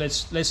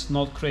 let's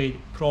not create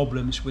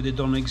problems where they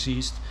don't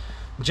exist,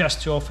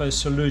 just to offer a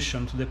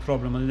solution to the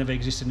problem that never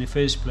existed in the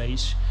first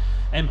place,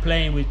 and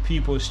playing with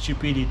people's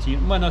stupidity.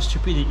 Well, not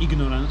stupidity,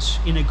 ignorance,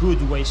 in a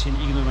good way, in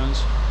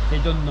ignorance. They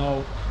don't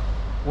know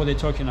what they're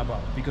talking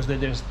about because they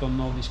just don't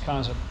know these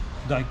cars are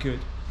that good.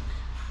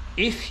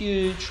 If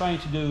you're trying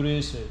to do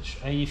research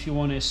and if you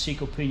want to seek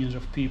opinions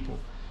of people,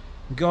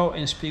 go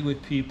and speak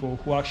with people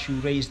who actually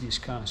raise these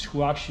cars,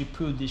 who actually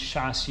put these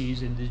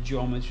chassis and the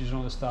geometries and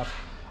all the stuff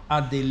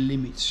at their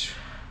limits.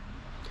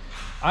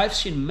 I've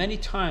seen many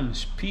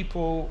times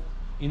people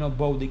you know,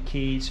 bought the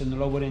kits and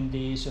lowering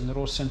this and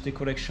roll center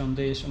correction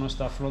this and all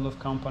stuff, a lot of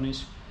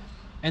companies,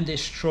 and they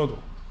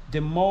struggle.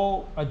 The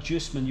more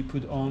adjustment you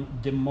put on,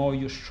 the more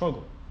you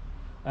struggle.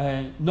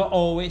 Not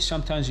always,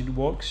 sometimes it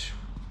works,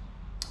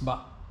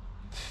 but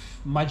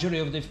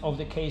majority of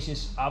the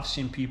cases I've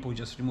seen people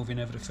just removing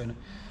everything,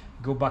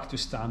 go back to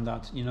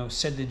standard, you know,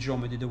 set the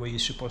geometry the way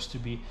it's supposed to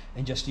be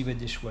and just leave it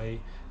this way,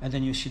 and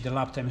then you see the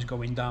lap times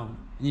going down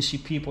and you see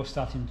people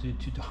starting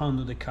to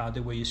handle the car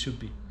the way it should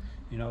be,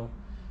 you know,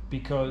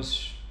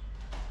 because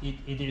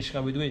it is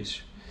how it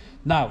is.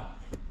 Now,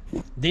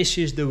 this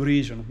is the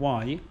reason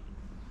why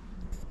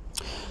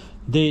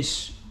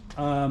this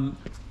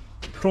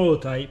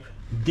prototype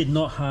did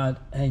not have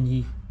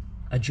any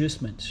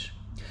adjustments,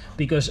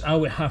 because I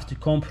will have to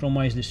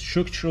compromise the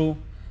structural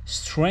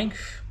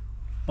strength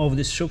of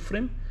the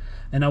subframe,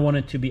 and I want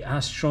it to be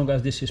as strong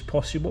as this is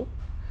possible.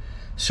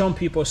 Some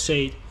people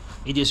say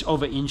it is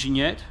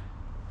over-engineered.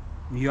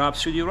 You're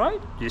absolutely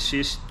right. This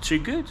is too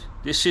good.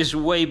 This is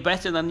way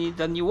better than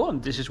you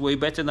want. This is way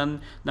better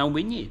than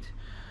we need.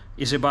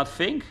 Is it a bad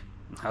thing?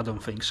 I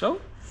don't think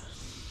so.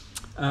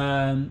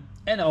 And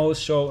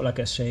also, like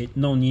I said,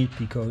 no need,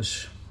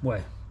 because,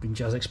 well, been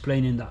just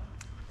explaining that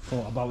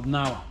for about an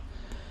hour.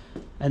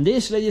 And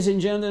this, ladies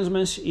and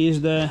gentlemen,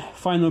 is the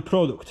final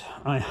product.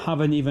 I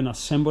haven't even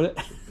assembled it.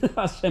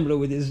 Assembled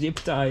with the zip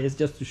ties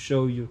just to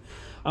show you.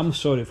 I'm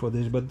sorry for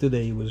this, but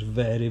today it was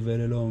very,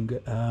 very long.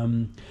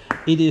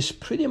 It is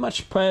pretty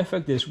much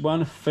perfect. There's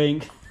one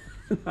thing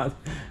that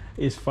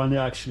is funny,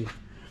 actually.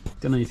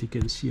 Don't know if you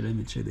can see. Let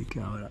me check the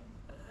camera.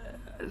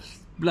 It's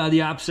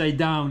bloody upside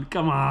down.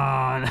 Come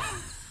on.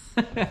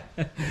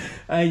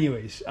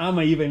 Anyways, I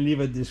might even leave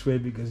it this way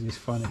because it's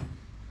funny.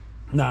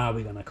 Nah,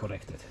 we're gonna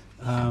correct it.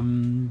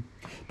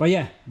 But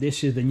yeah,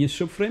 this is the new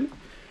subframe.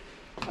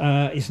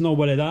 It's not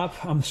welded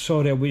up. I'm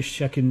sorry, I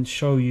wish I can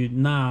show you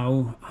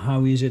now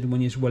how is it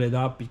when it's welded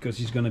up, because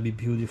it's gonna be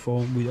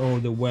beautiful with all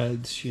the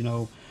welds, you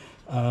know,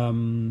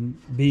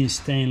 being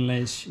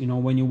stainless. You know,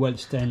 when you weld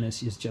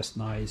stainless, it's just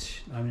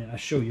nice. I mean, I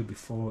showed you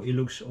before, it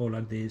looks all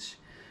like this,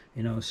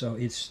 you know, so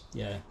it's,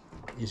 yeah,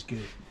 it's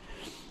good.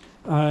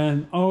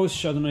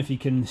 Also, I don't know if you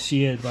can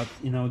see it, but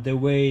you know, the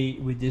way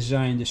we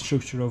design the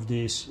structure of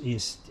this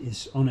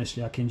is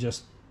honestly, I can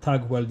just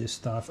tag weld this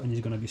stuff and it's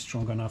going to be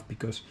strong enough,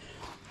 because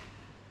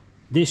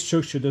this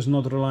structure does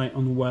not rely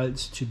on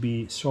welds to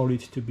be solid,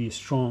 to be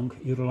strong.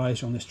 It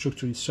relies on the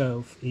structure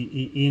itself.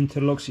 It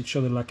interlocks each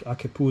other like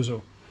a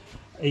puzzle.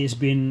 It's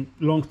been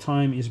a long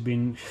time. It's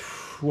been,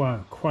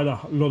 wow, quite a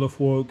lot of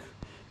work,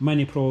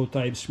 many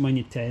prototypes,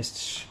 many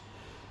tests.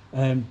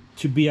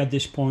 To be at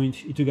this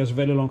point, it took us a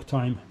very long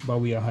time, but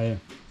we are here.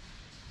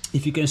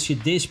 If you can see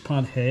this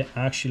part here,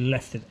 I actually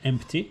left it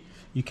empty.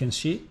 You can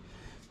see,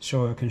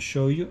 so I can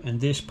show you.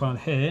 And this part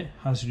here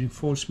has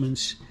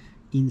reinforcements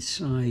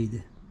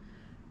inside.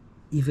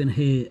 Even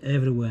here,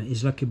 everywhere,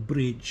 it's like a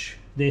bridge.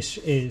 This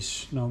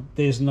is, no,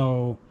 there's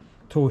no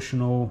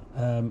torsional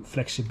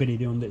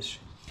flexibility on this.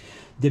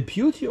 The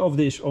beauty of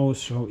this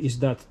also is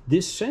that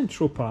this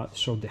central part,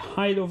 so the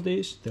height of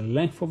this, the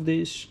length of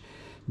this,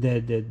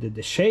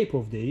 the shape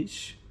of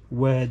this,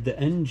 where the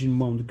engine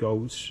mount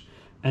goes,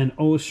 and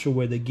also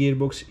where the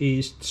gearbox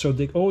is, so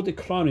all the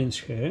clearance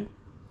here,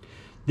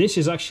 this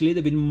is actually a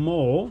little bit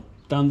more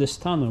than the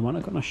standard one.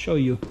 I'm gonna show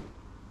you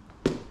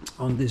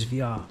on this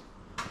VR.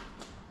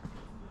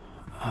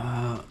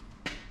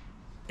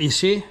 You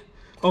see,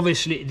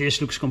 obviously this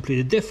looks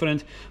completely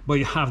different, but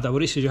you have that,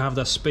 what is it? You have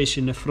that space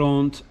in the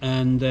front,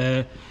 and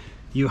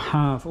you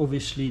have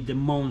obviously the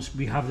mounts.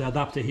 We have the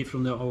adapter here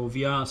from the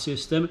OVR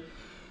system.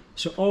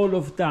 So all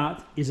of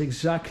that is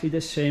exactly the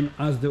same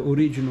as the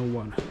original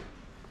one,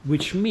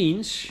 which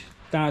means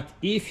that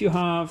if you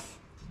have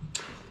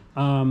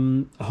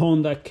Honda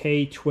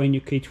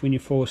K20,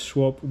 K24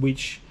 swap,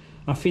 which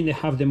I think they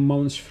have the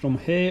mounts from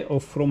here or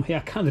from here,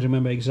 I can't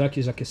remember exactly,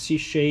 it's like a C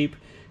shape.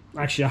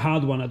 Actually, I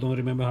had one, I don't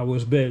remember how it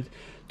was built,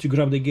 to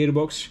grab the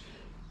gearbox.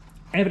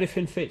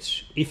 Everything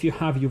fits. If you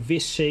have your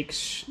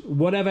V6,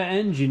 whatever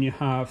engine you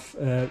have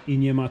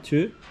in your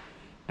MR2,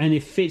 and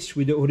it fits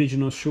with the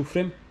original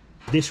subframe,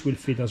 this will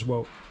fit as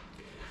well.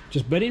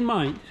 Just bear in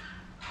mind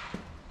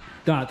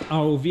that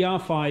our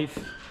VR5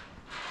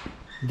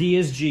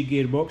 DSG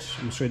gearbox,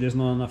 I'm sorry there's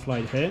not enough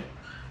light here,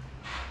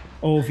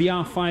 or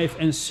VR5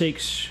 and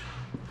 6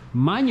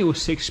 manual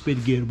 6-speed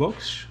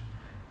gearbox,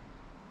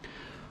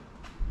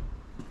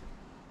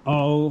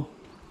 oh,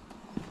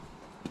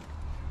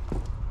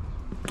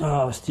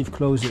 Steve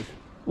closed it.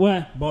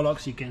 Well,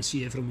 bollocks, you can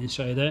see it from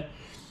inside there.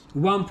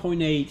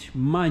 1.8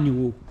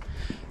 manual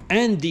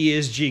and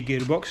DSG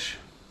gearbox.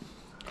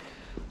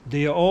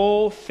 They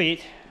all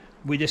fit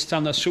with the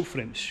standard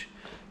subframes.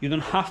 You don't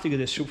have to get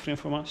a subframe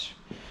from us.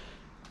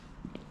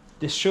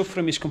 The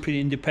subframe is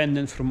completely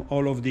independent from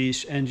all of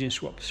these engine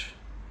swaps.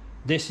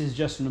 This is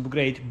just an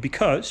upgrade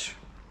because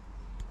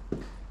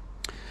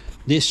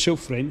these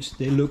subframes,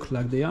 they look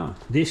like they are.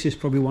 This is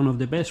probably one of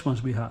the best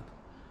ones we had,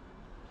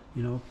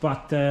 you know,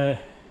 but they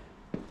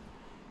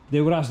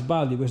rust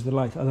badly. Where's the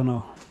light? I don't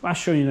know. I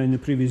showed you in the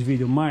previous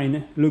video.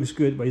 Mine looks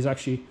good, but it's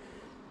actually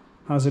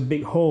has a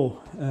big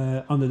hole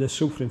under the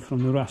subframe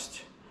from the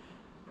rust.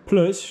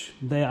 Plus,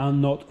 they are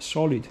not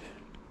solid.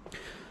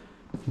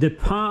 The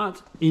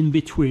part in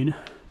between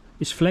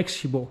is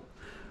flexible.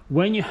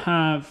 When you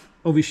have,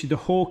 obviously, the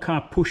whole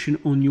car pushing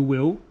on your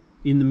wheel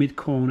in the mid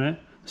corner,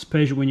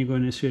 especially when you go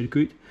in a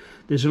circuit,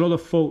 there's a lot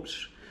of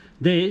faults.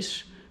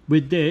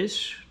 With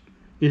this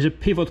is a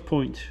pivot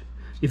point.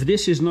 If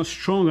this is not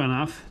strong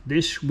enough,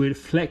 this will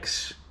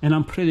flex, and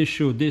I'm pretty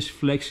sure this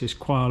flexes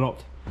quite a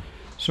lot.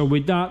 So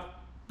with that,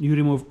 you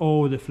remove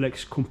all the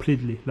flex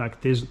completely,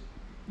 like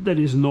there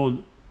is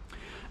none.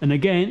 And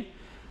again,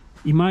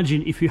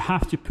 imagine if you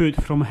have to put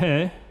from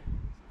here,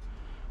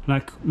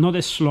 like not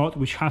a slot,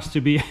 which has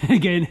to be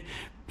again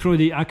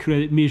pretty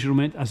accurate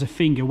measurement as a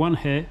finger, one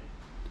here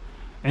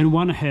and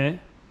one here.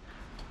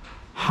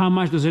 How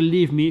much does it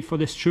leave me for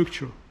the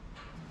structure?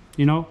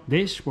 You know,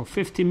 this, what,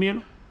 50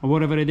 mil or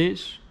whatever it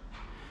is,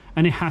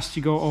 and it has to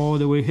go all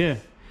the way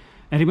here.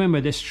 And remember,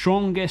 the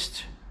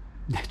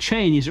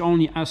chain is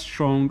only as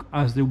strong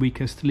as the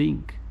weakest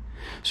link.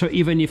 So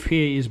even if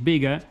here is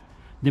bigger,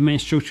 the main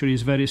structure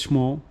is very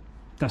small,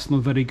 that's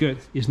not very good.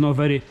 It's not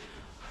very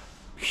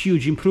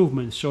huge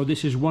improvement. So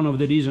this is one of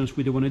the reasons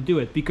we don't want to do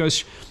it,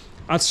 because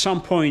at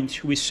some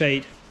point we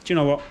say, do you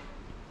know what,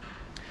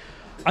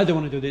 I don't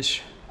want to do this.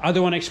 I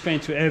don't want to explain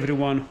to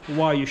everyone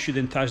why you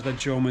shouldn't touch that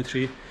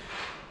geometry,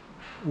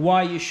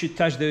 why you should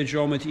touch the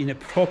geometry in a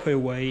proper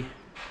way,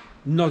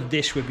 not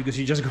this way, because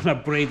you're just going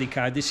to break the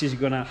car. This is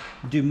going to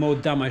do more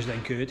damage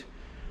than good.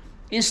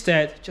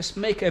 Instead, just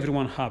make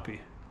everyone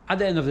happy. At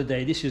the end of the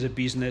day, this is a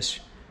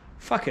business.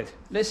 Fuck it.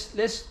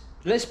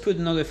 Let's put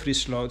another 3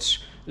 slots.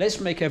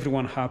 Let's make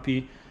everyone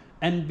happy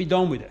and be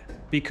done with it.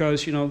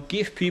 Because, you know,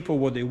 give people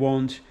what they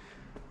want.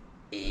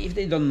 If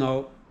they don't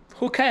know,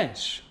 who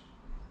cares?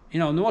 You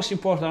know, the most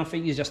important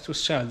thing is just to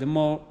sell. The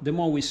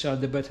more we sell,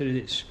 the better it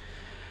is.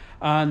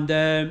 And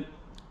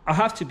I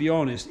have to be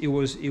honest, it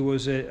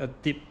was a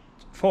deep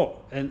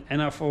thought, and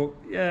I thought,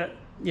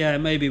 yeah,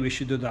 maybe we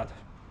should do that.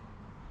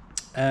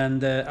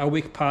 And a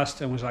week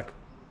passed, and was like,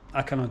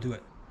 I cannot do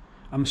it.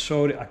 I'm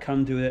sorry, I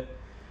can't do it.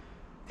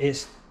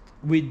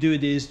 We do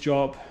this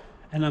job,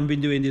 and I've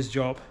been doing this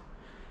job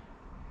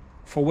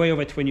for way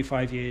over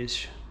 25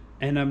 years,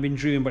 and I've been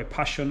driven by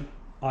passion.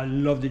 I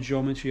love the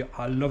geometry,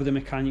 I love the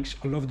mechanics,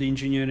 I love the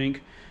engineering,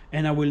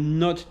 and I will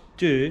not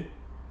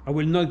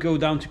go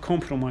down to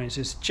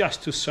compromises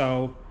just to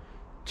sell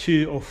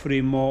 2 or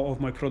 3 more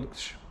of my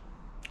products.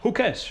 Who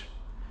cares?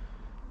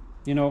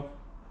 You know,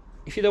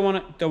 if you don't want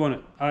it, don't want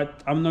it.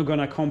 I'm not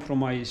gonna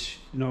compromise,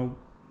 you know,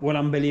 what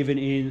I'm believing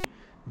in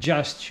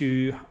just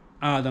to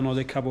add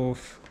another couple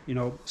of, you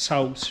know,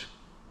 sales.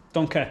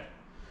 Don't care.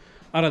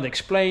 I'd rather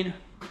explain.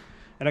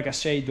 And like I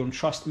say, don't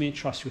trust me,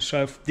 trust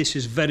yourself. This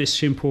is very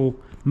simple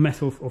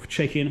method of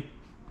checking.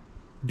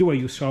 Do it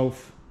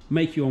yourself,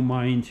 make your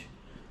mind,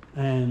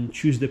 and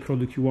choose the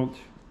product you want.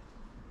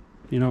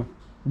 You know,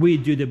 we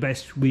do the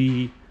best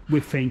we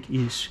think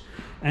is.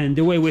 And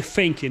the way we're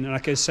thinking,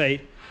 like I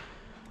say,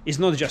 it's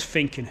not just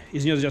thinking,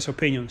 it's not just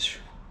opinions.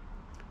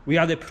 We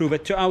either prove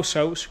it to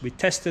ourselves, we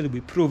test it,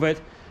 we prove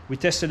it, we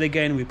test it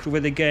again, we prove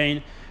it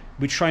again.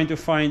 We're trying to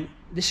find,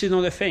 this is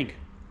not a thing.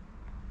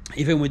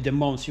 Even with the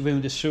mounts, even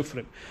with the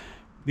subframe.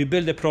 We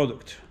build a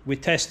product, we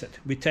test it.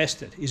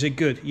 Is it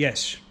good?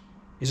 Yes.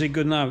 Is it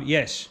good now?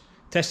 Yes.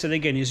 Test it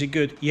again, is it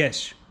good?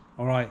 Yes.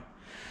 All right.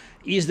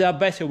 Is there a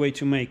better way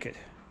to make it?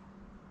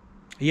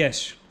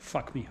 Yes.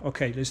 Fuck me.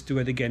 Okay, let's do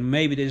it again.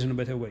 Maybe there isn't a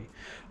better way.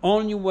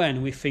 Only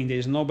when we think there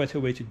is no better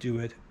way to do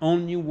it,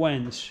 only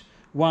once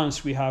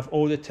we have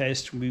all the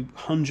tests, we're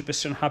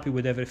 100% happy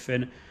with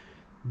everything,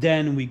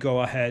 then we go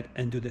ahead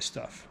and do the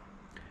stuff.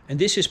 And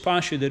this is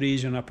partially the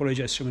reason I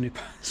apologize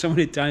so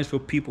many times for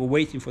people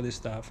waiting for this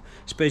stuff,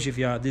 especially if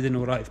you didn't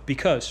arrive.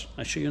 Because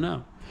I'll show you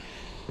now.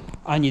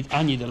 I need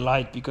a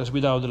light, because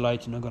without the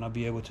light you're not gonna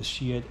be able to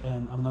see it,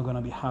 and I'm not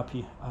gonna be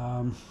happy.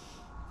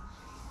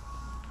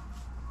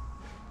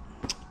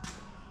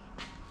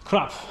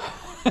 Crap.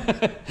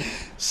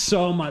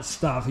 So much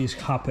stuff is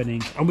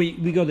happening, and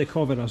we got the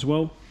cover as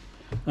well.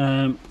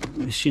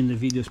 You've seen the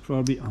videos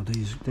probably. Oh,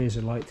 there's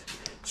a light.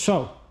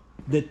 So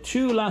the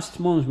 2 last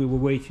months we were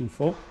waiting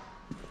for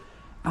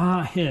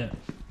are here.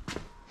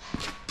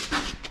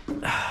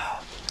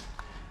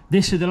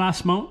 This is the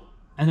last mount,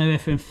 and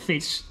everything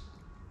fits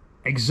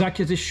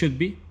exactly as it should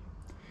be.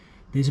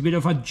 There's a bit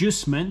of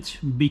adjustment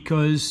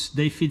because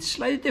they fit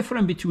slightly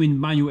different between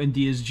manual and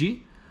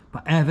DSG,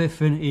 but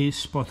everything is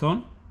spot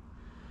on.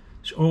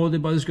 So all the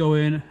buttons go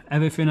in,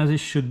 everything as it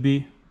should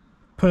be,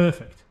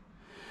 perfect.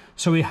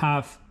 So we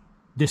have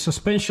the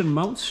suspension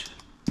mounts.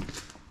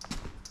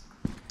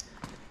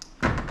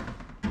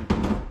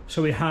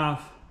 So we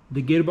have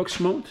the gearbox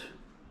mount,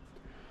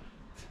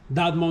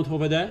 that mount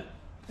over there.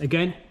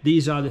 Again,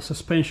 these are the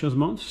suspension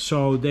mounts,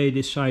 so they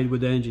decide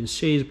what the engine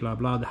says, blah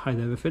blah, the height,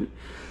 everything.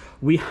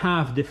 We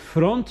have the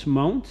front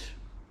mount,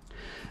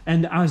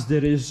 and as the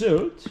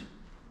result,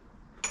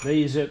 there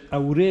is a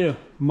rear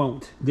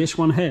mount. This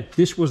one here,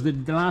 this was the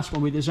last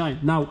one we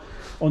designed. Now,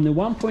 on the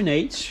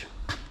 1.8,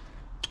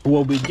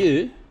 what we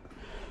do,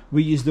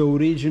 we use the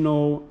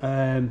original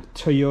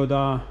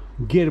Toyota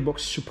gearbox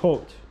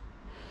support.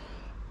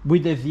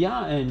 With the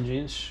VR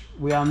engines,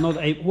 we are not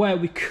able, well,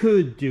 we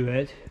could do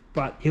it,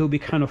 but it will be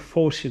kind of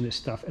forcing the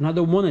stuff, and I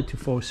don't want it to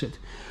force it,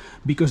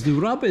 because the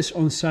rubbers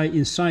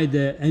inside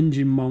the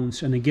engine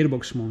mounts and the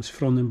gearbox mounts,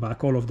 front and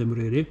back, all of them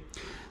really,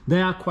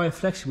 they are quite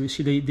flexible. You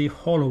see, they're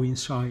hollow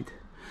inside.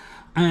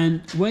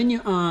 And when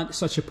you add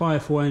such a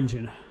powerful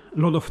engine, a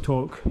lot of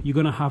torque, you're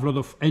going to have a lot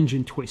of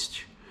engine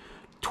twist,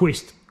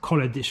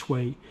 call it this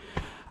way.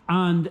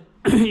 And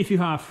if you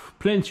have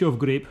plenty of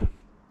grip,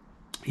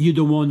 you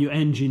don't want your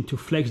engine to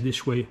flex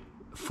this way,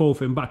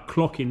 forth and back,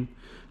 clocking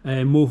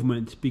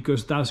movement,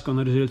 because that's going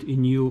to result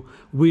in you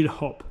wheel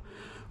hop.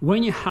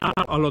 When you have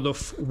a lot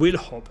of wheel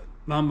hop,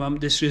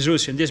 this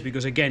results in this,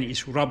 because again,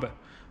 it's rubber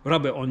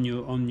on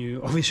your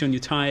obviously on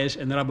your tires,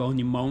 and rubber on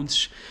your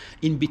mounts.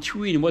 In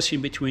between, what's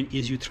in between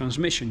is your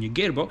transmission, your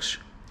gearbox,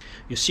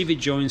 your CV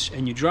joints,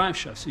 and your drive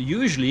shafts.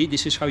 Usually,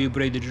 this is how you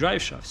brake the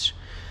drive shafts.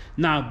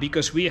 Now,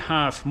 because we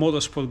have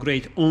motorsport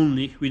grade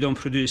only, we don't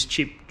produce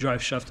cheap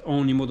drive shaft,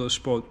 only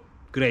motorsport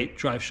grade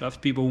drive shafts.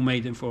 People who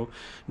made them for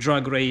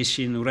drag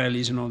racing,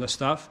 rallies, and all that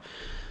stuff.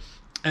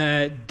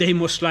 They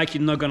most likely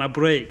not gonna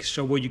break.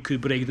 So what you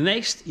could break the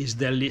next is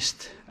the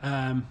least,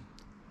 the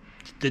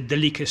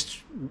weakest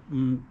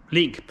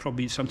link,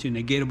 probably something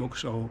in a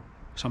gearbox or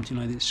something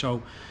like this.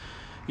 So,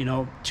 you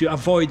know, to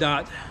avoid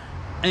that,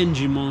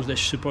 engine mounts they're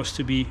supposed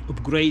to be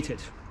upgraded.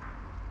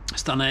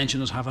 Standard engine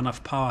doesn't have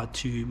enough power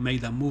to make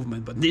that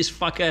movement, but this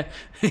fucker,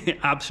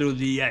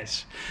 absolutely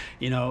yes.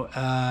 You know,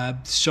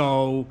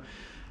 so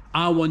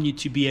I want you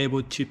to be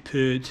able to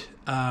put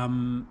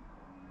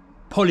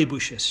poly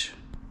bushes.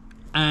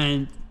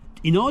 And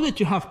in order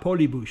to have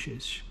poly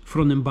bushes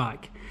front and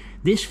back,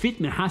 this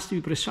fitment has to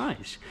be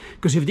precise.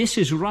 Because if this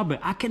is rubber,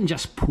 I can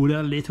just pull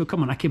a little,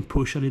 come on, I can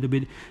push a little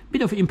bit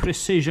of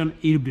imprecision,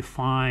 it'll be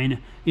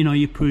fine. You know,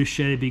 you push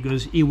it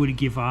because it will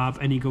give up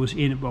and it goes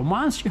in. But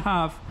once you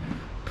have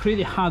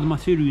pretty hard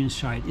material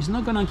inside, it's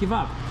not gonna give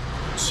up.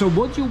 So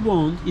what you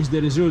want is the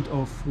result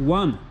of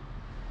 1,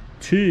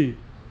 2,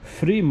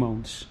 3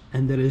 mounts,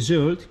 and the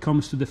result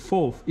comes to the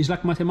 4th. It's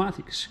like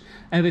mathematics.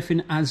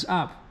 Everything adds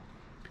up.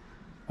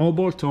 All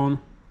bolt on,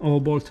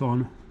 all bolt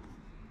on.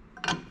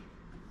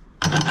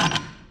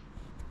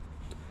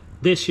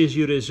 This is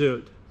your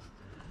result.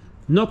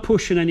 Not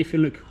pushing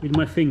anything, look, with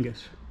my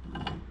fingers.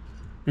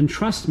 And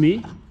trust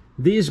me,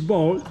 this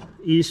bolt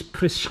is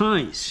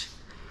precise.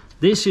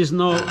 This is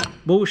not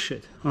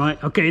bullshit, all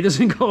right? Okay, it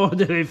doesn't go all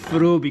the way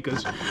through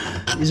because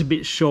it's a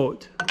bit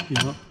short, you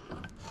know.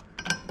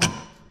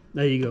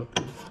 There you go.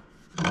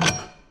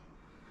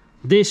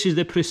 This is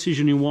the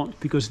precision you want,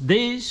 because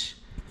this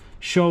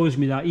shows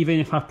me that even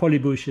if I have poly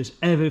bushes,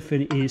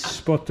 everything is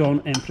spot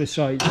on and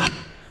precise.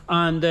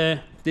 And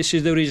this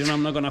is the reason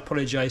I'm not going to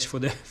apologize for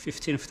the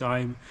 15th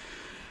time.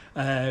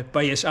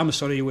 But yes, I'm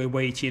sorry you were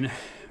waiting.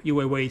 You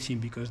were waiting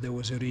because there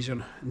was a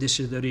reason.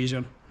 This is the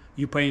reason.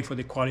 You're paying for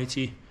the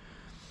quality.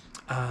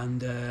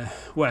 And,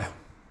 well,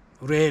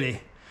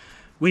 really,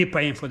 we're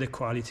paying for the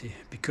quality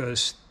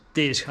because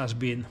this has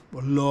been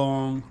a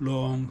long,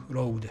 long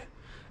road.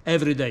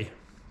 Every day.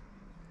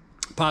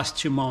 Past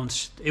 2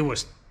 months, it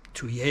was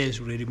 2 years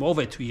really,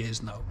 over 2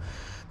 years now.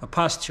 The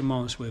past 2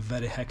 months were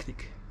very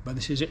hectic, but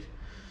this is it.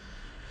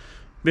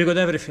 We got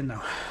everything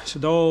now. So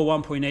the whole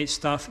 1.8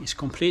 stuff is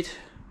complete.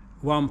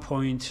 I want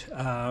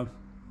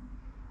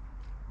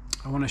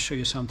to show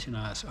you something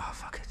else. Oh,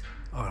 fuck it.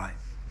 All right.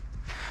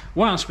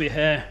 Once we're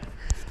here,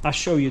 I'll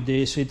show you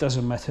this. It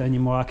doesn't matter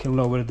anymore. I can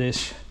lower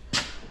this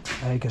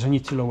because I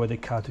need to lower the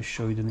car to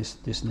show you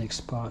this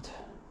next part.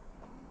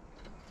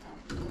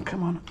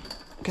 Come on,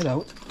 get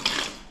out.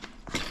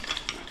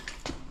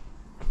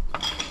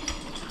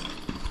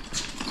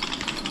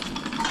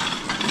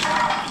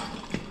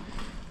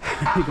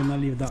 We're gonna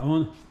leave that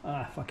on.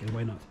 Ah, fuck it,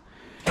 why not?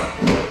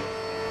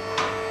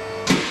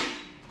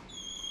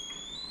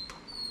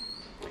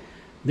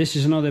 This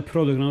is another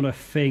product, another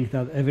thing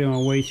that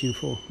everyone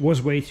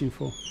was waiting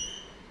for.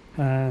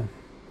 The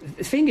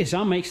thing is,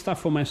 I make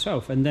stuff for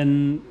myself and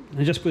then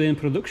I just put it in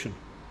production.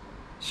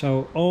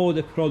 So all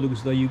the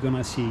products that you're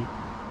gonna see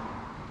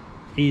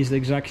is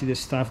exactly the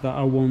stuff that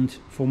I want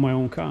for my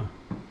own car.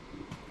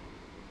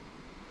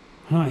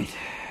 Right.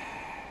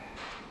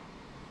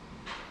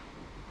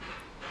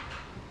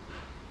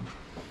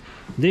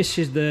 This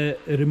is the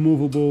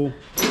removable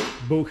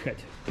bulkhead.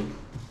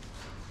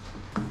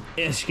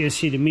 As you can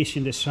see, the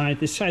missing the side.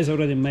 The side's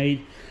already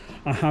made.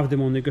 I have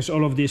them on there because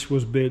all of this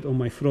was built on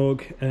my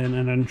Frog, and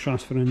I'm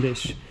transferring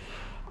this.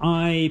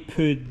 I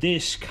put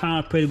this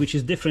carpet, which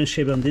is different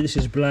shape than this. This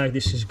is black,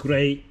 this is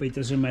grey, but it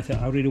doesn't matter.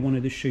 I really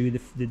wanted to show you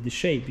the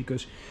shape,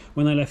 because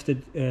when I left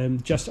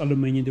it just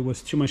aluminium, there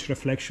was too much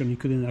reflection. You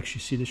couldn't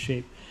actually see the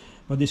shape.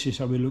 But this is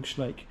how it looks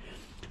like.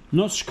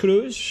 Not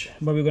screws,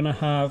 but we're gonna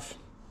have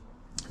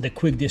the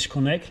quick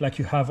disconnect like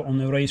you have on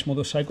the race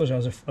motorcycles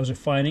as a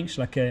findings,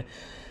 like a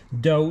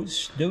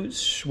those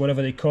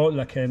whatever they call it,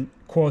 like a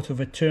quarter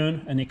of a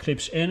turn, and it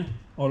clips in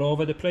all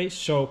over the place.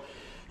 So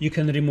you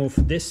can remove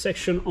this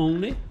section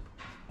only,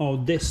 or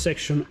this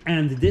section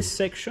and this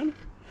section,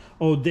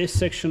 or this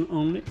section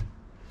only.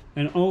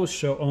 And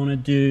also I want to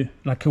do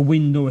like a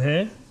window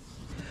here,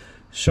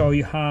 so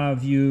you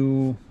have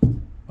your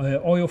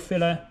oil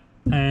filler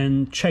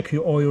and check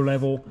your oil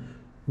level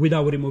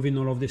without removing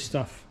all of this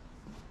stuff.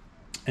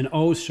 And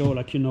also,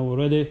 like you know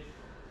already,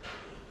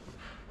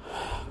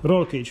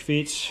 roll cage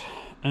fits,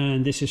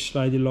 and this is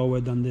slightly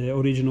lower than the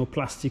original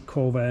plastic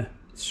cover,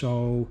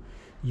 so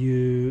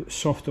you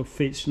soft top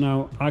fits.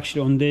 Now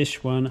actually on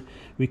this one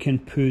we can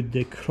put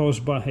the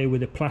crossbar here with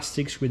the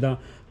plastics with a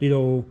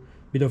little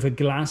bit of a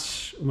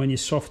glass. When you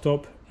soft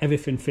top,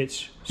 everything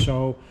fits,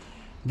 so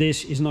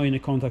this is not in a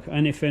contact or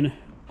anything.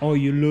 All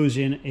you're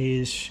losing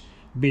is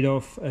a bit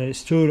of a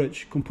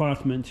storage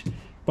compartment,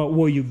 but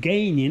what you're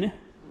gaining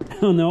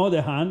on the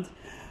other hand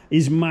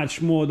is much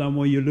more than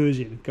what you're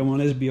losing. Come on,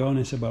 let's be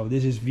honest about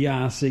this. Is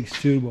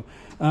VR6 Turbo.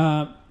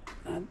 I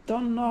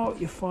don't know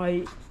if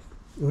I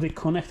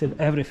reconnected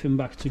everything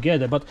back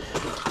together, but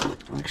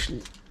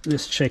actually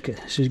let's check it.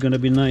 This is gonna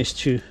be nice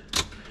to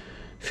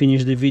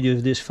finish the video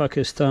if this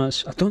fucker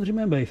starts. I don't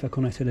remember if I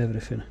connected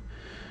everything.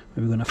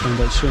 We're gonna find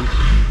out soon.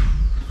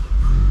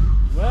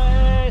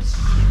 Yes,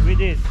 we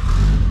did.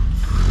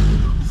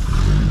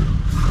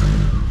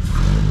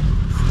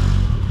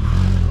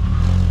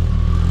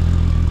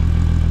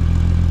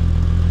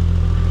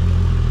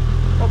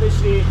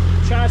 Obviously,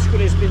 charge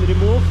cooler has been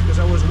removed because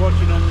I was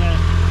working on the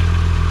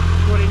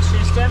cooling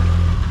system.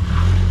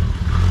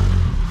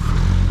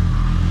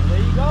 And there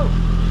you go.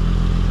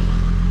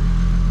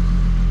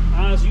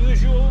 As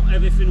usual,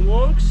 everything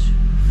works.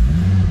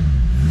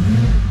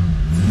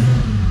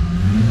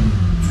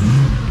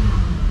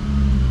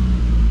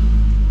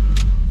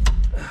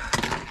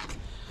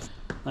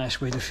 Nice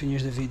way to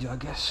finish the video, I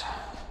guess.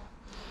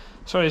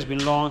 Sorry it's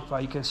been long,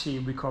 but you can see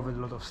we covered a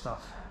lot of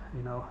stuff,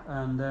 you know,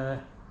 and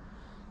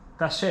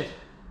that's it.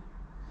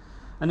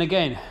 And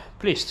again,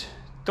 please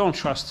don't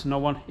trust no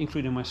one,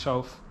 including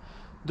myself.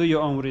 Do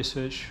your own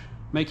research,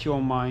 make your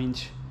own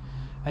mind,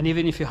 and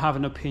even if you have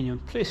an opinion,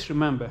 please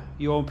remember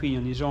your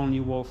opinion is only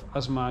worth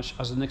as much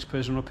as the next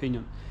person's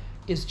opinion.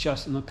 It's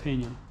just an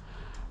opinion.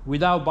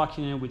 Without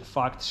backing it with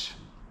facts,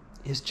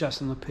 it's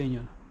just an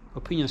opinion.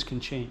 Opinions can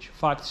change,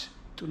 facts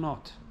do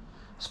not.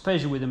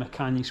 Especially with the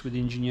mechanics, with the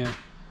engineer.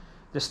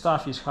 The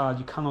stuff is hard,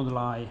 you cannot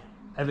lie,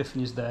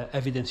 everything is there,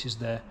 evidence is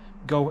there.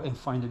 Go and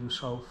find it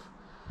yourself.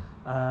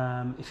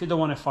 If you don't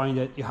want to find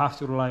it, you have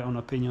to rely on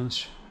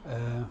opinions.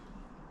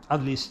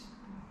 At least,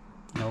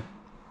 you know.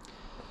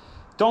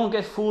 Don't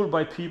get fooled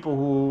by people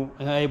who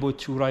are able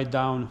to write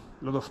down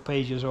a lot of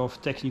pages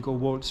of technical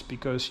words,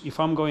 because if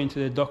I'm going to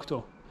the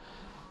doctor,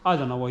 I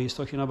don't know what he's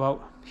talking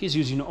about. He's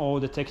using all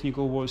the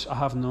technical words I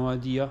have no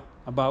idea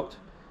about.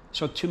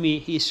 So to me,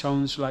 he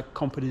sounds like a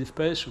competitive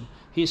person.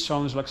 He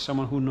sounds like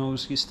someone who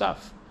knows his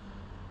stuff.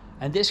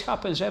 And this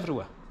happens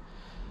everywhere.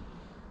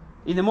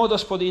 In the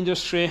motorsport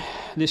industry,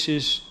 this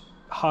is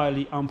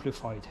highly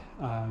amplified.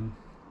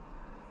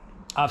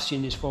 I've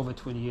seen this for over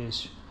 20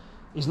 years.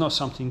 It's not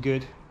something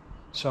good.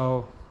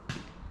 So,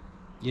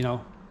 you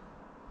know,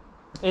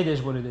 it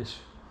is what it is.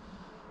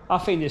 I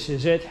think this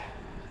is it.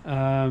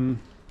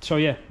 So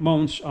yeah,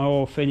 mounts are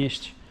all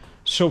finished.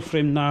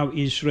 Subframe now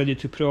is ready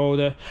to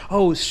pre-order.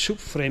 Oh,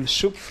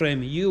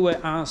 subframe. You were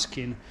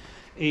asking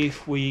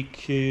if we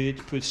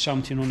could put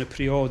something on the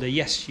pre-order.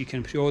 Yes, you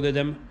can pre-order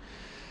them.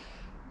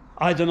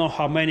 I don't know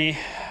how many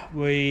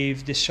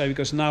we've decided,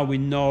 because now we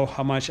know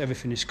how much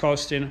everything is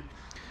costing.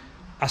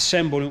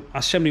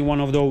 Assembling one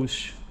of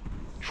those,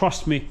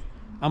 trust me,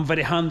 I'm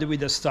very handy with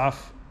the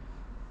stuff.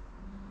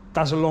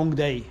 That's a long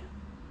day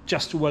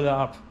just to weld it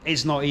up.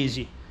 It's not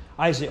easy.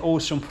 It's an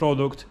awesome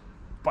product,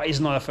 but it's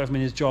not a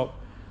 5-minute job.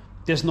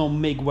 There's no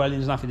MIG welding,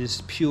 there's nothing.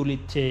 It's purely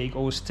TIG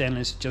or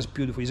stainless, just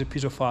beautiful. It's a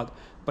piece of art,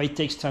 but it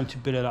takes time to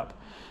build it up.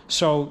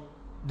 So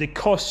the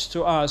costs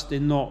to us, they're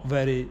not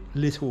very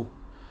little.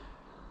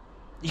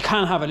 You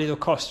can't have a little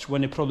cost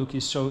when the product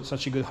is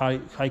such a good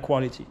high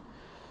quality.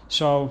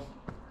 So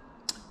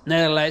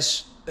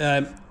nevertheless,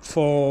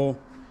 for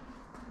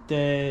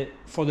the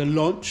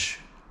launch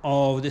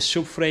of the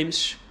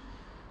subframes,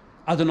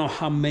 I don't know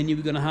how many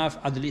we're gonna have,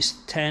 at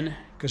least 10,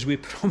 because we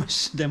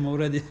promised them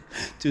already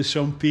to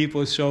some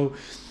people. So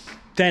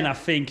 10, I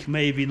think,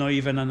 maybe not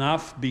even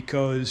enough,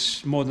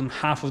 because more than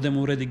half of them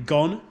already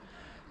gone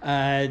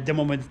the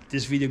moment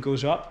this video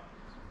goes up,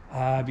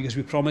 because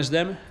we promised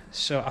them.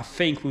 So I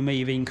think we may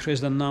even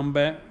increase the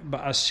number,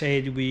 but I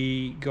said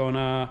we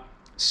gonna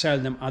sell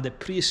them at the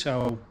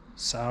pre-sale,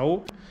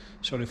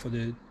 sorry for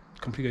the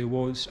complicated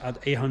words,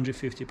 at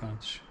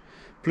 £850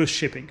 plus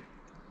shipping.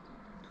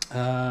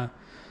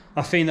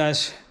 I think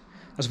that's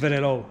very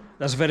low.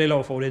 That's very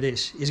low for what it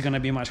is. It's going to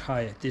be much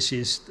higher. This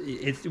is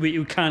it.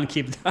 We can't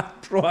keep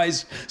that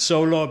price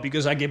so low,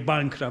 because I get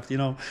bankrupt. You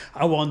know,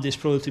 I want this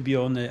product to be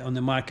on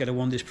the market. I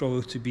want this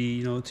product to be,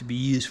 you know, to be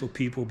used for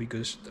people,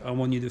 because I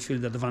want you to feel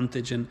the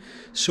advantage and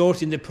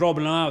sorting the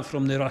problem out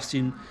from the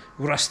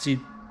rusty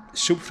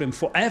subframe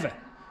forever.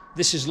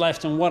 This is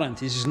lifetime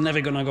warranty. This is never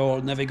gonna go.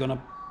 Never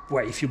gonna.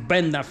 Well, if you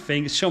bend that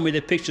thing, show me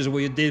the pictures of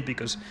what you did,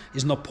 because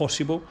it's not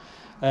possible.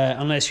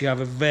 unless you have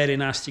a very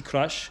nasty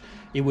crash.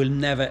 It will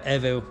never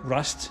ever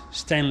rust.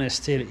 Stainless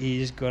steel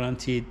is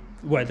guaranteed.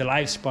 Well, the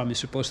lifespan is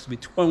supposed to be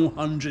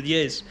 1,200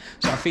 years,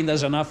 so I think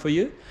that's enough for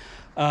you.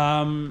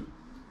 And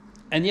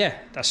yeah,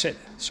 that's it.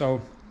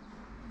 So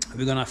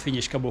we're gonna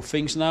finish a couple of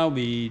things now.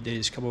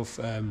 There's a couple of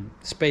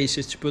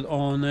spaces to put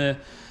on.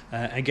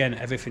 Again,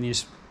 everything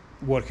is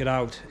worked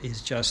out.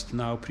 It's just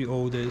now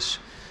pre-orders.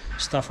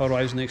 Stuff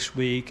arrives next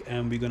week,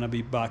 and we're gonna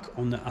be back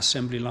on the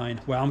assembly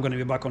line. Well, I'm gonna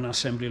be back on the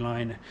assembly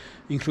line,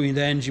 including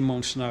the engine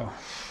mounts now.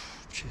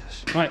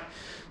 Jesus. Right.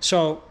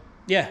 So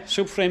yeah,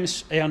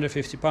 subframes,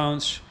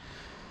 £850.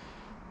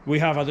 We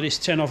have at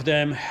least 10 of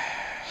them.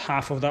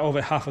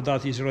 Over half of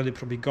that is already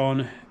probably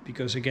gone,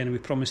 because again, we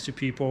promised to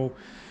people.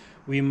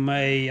 We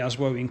may as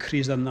well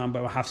increase that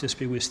number. I have to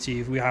speak with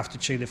Steve. We have to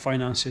check the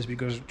finances,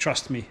 because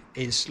trust me,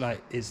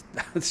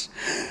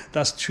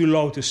 that's too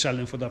low to sell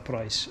them for that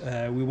price.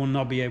 We will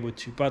not be able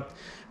to, but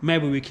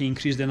maybe we can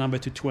increase the number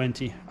to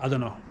 20. I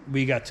don't know.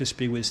 We got to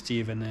speak with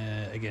Steve and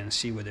again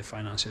see where the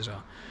finances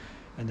are,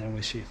 and then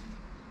we see.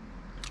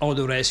 All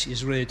the rest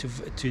is ready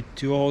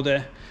to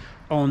order.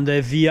 On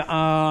the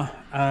VR,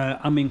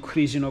 I'm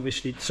increasing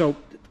obviously. So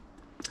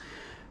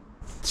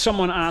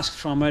someone asked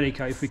from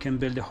America if we can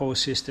build the whole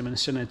system and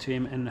send it to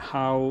him, and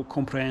how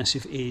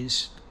comprehensive it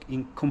is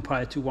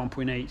compared to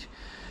 1.8.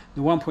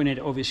 The 1.8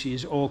 obviously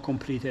is all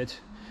completed.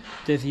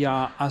 The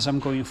VR, as I'm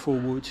going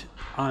forward,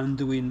 I'm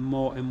doing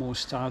more and more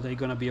stuff that are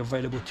going to be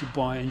available to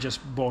buy and just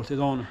bolt it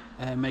on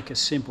and make it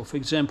simple. For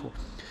example,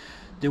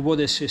 the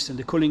water system,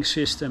 the cooling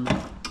system,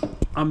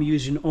 I'm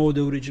using all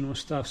the original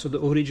stuff. So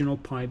the original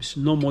pipes,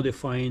 no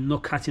modifying, no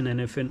cutting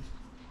anything.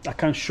 I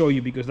can't show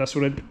you because that's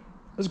already.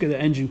 Let's get the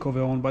engine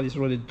cover on, but it's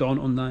already done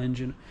on the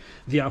engine.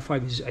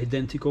 VR5 is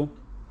identical.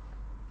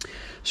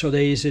 So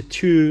there is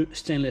two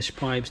stainless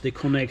pipes. They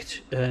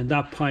connect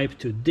that pipe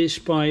to this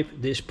pipe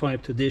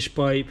to this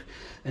pipe,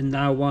 and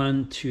that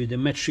one to the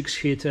matrix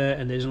heater,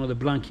 and there's another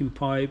blanking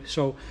pipe.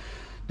 So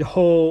the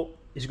whole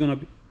is going to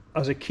be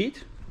as a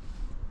kit.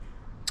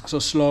 So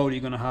slowly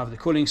you're going to have the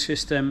cooling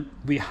system.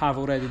 We have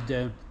already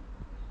the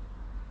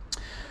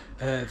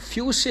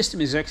fuel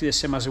system is exactly the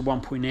same as a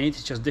 1.8,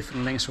 it's just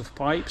different lengths of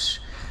pipes.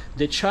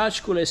 The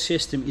charge cooler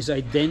system is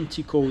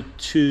identical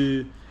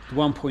to the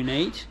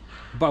 1.8,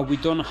 but we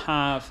don't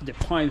have the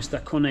pipes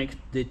that connect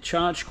the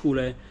charge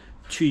cooler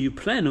to your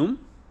plenum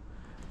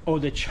or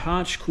the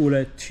charge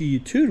cooler to your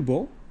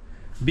turbo,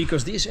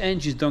 because these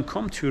engines don't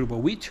come turbo.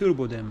 We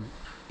turbo them.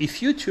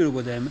 If you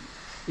turbo them,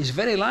 it's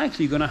very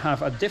likely you're going to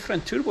have a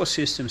different turbo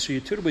system, so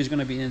your turbo is going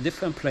to be in a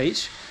different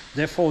place.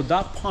 Therefore,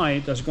 that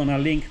pipe that's going to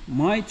link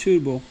my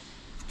turbo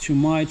to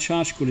my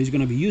charge cooler is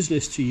going to be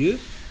useless to you,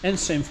 and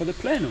same for the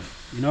plenum,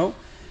 you know.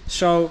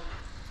 So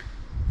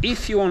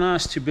if you want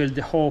us to build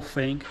the whole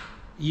thing,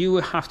 you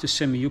will have to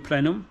send me your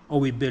plenum, or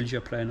we build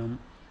your plenum,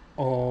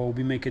 or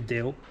we make a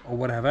deal, or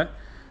whatever.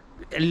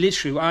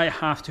 Literally, I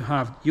have to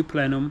have your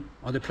plenum,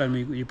 or the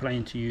plenum you're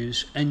planning to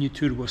use, and your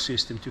turbo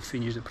system to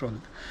finish the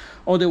product.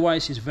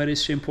 Otherwise, it's very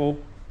simple.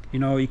 You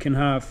know, you can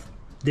have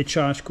the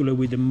charge cooler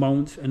with the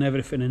mount and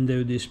everything, and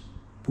do these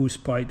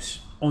boost pipes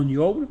on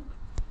your own.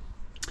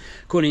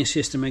 Cooling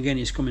system again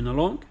is coming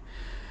along.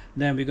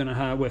 Then we're gonna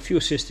have, well,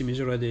 fuel system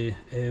is already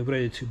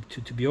ready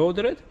to be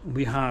ordered.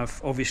 We have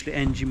obviously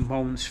engine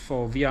mounts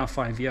for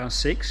VR5,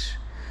 VR6,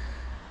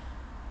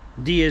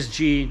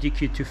 DSG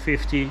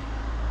DQ250,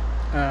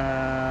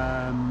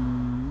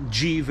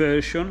 G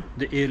version,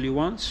 the early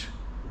ones.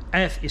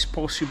 F is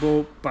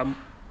possible, but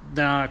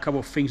there are a couple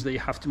of things that you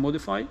have to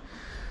modify,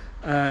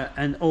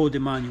 and all the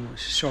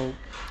manuals. So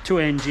 2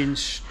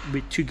 engines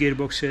with 2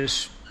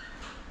 gearboxes.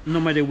 No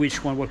matter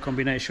which one, what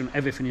combination,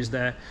 everything is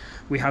there.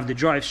 We have the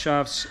drive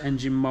shafts,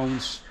 engine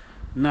mounts.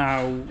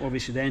 Now,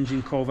 obviously, the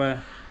engine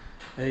cover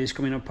is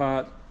coming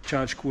apart.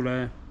 Charge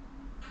cooler,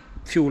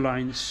 fuel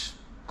lines,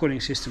 cooling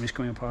system is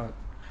coming apart.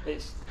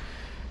 It's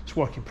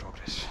work in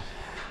progress.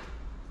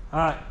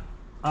 I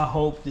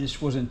hope this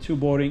wasn't too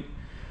boring,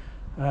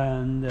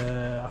 and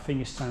I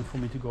think it's time for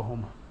me to go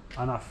home.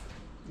 Enough.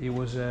 It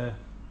was a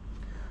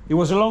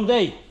long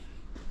day,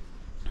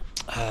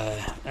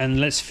 and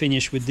let's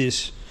finish with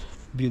this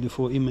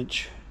beautiful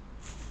image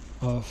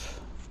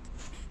of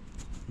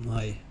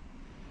my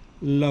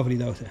lovely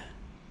daughter.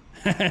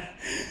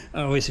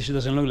 Obviously she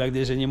doesn't look like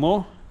this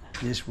anymore.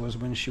 This was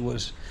when she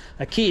was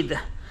a kid.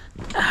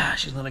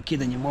 She's not a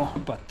kid anymore,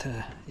 but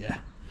yeah.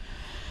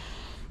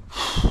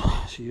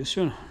 See you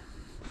soon.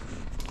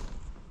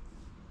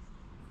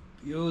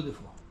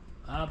 Beautiful,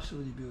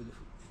 absolutely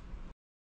beautiful.